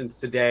good questions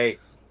today.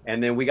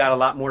 And then we got a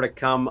lot more to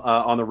come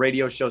on the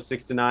radio show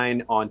 6 to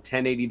 9 on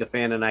 1080 The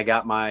Fan. And I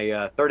got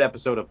my third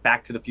episode of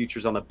Back to the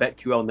Futures on the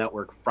BetQL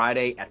Network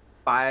Friday at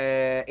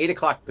 8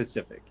 o'clock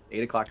Pacific.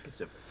 8 o'clock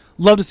Pacific.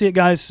 Love to see it,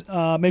 guys.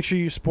 Make sure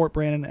you support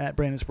Brandon at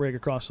Brandon Sprague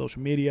across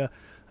social media.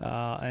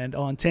 And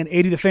on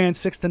 1080 The Fan,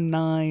 6 to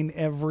 9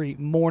 every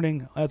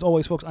morning. As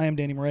always, folks, I am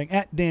Danny Meringue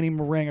at Danny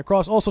Meringue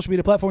across all social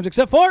media platforms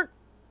except for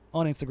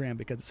on Instagram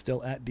because it's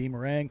still at D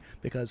Meringue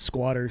because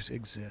squatters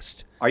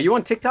exist. Are you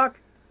on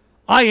TikTok?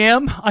 I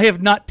am. I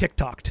have not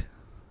TikToked.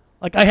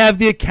 Like, I have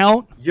the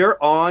account.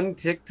 You're on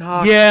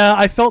TikTok? Yeah,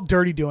 I felt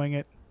dirty doing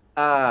it.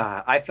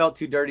 I felt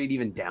too dirty to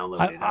even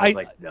download it. I was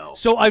like, no.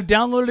 So I've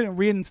downloaded it and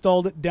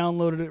reinstalled it,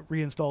 downloaded it,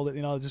 reinstalled it.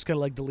 Just kind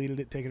of like deleted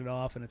it, taken it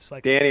off, and it's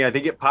like. Danny, I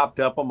think it popped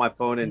up on my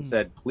phone and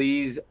said,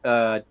 please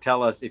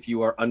tell us if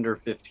you are under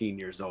 15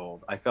 years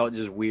old. I felt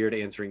just weird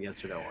answering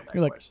yes or no on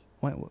that question.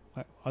 Wait,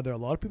 are there a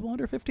lot of people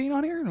under 15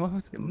 on here?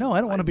 No,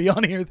 I don't want to be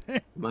on here.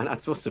 Am I not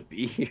supposed to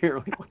be here?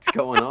 Like, what's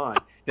going on?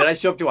 Did I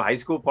show up to a high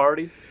school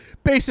party?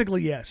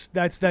 Basically, yes.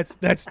 That's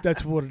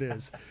what it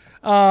is.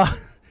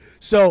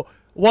 So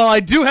While I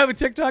do have a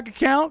TikTok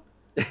account,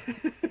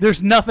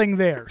 there's nothing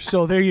there.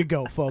 So there you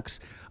go, folks.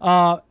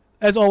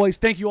 As always,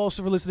 thank you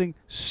also for listening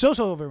so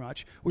very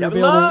much. We're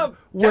available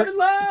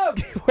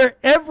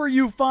wherever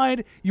you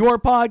find your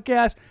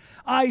podcast.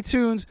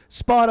 iTunes,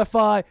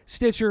 Spotify,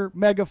 Stitcher,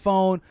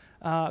 Megaphone,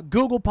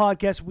 Google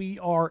Podcasts. We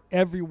are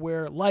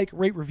everywhere. Like,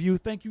 rate, review.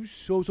 Thank you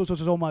so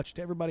much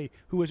to everybody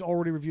who has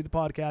already reviewed the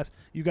podcast.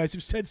 You guys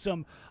have said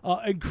some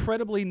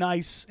incredibly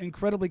nice,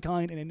 incredibly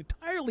kind, and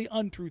entirely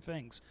untrue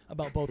things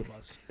about both of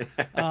us.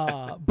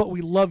 But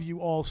we love you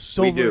all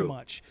very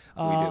much.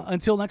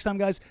 Until next time,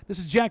 guys, this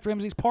is Jack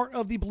Ramsey, part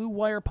of the Blue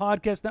Wire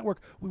Podcast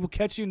Network. We will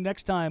catch you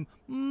next time.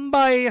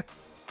 Bye.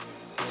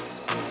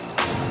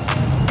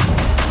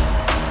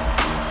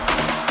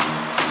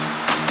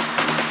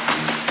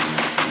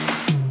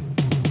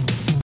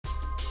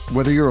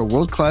 Whether you're a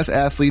world-class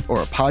athlete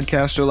or a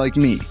podcaster like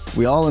me,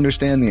 we all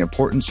understand the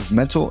importance of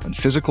mental and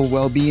physical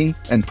well-being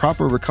and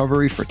proper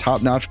recovery for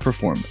top-notch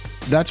performance.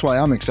 That's why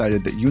I'm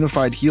excited that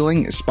Unified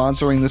Healing is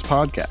sponsoring this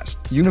podcast.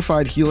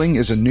 Unified Healing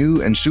is a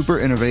new and super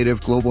innovative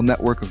global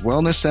network of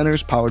wellness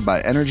centers powered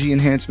by Energy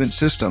Enhancement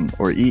System,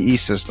 or EE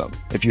System.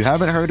 If you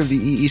haven't heard of the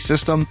EE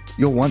System,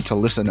 you'll want to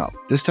listen up.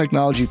 This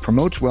technology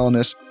promotes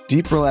wellness,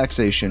 deep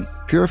relaxation,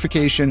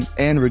 purification,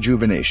 and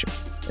rejuvenation.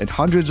 At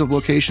hundreds of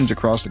locations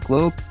across the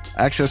globe,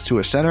 access to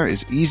a center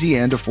is easy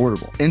and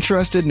affordable.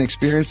 Interested in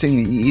experiencing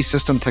the EE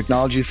System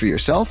technology for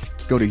yourself?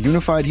 Go to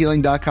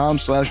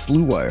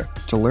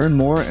unifiedhealing.com/bluewire to learn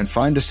more and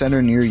find a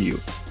center near you.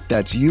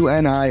 That's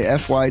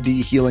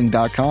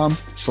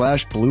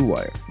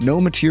unifydhealing.com/bluewire.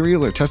 No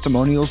material or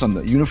testimonials on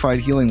the Unified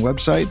Healing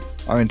website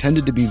are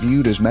intended to be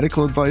viewed as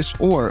medical advice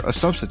or a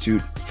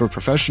substitute for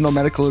professional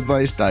medical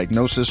advice,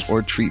 diagnosis,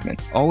 or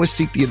treatment. Always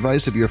seek the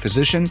advice of your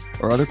physician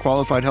or other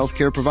qualified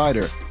healthcare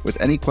provider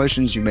with any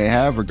questions you may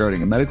have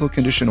regarding a medical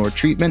condition or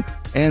treatment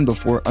and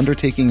before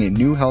undertaking a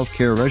new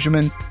healthcare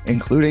regimen,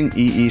 including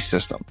EE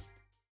System.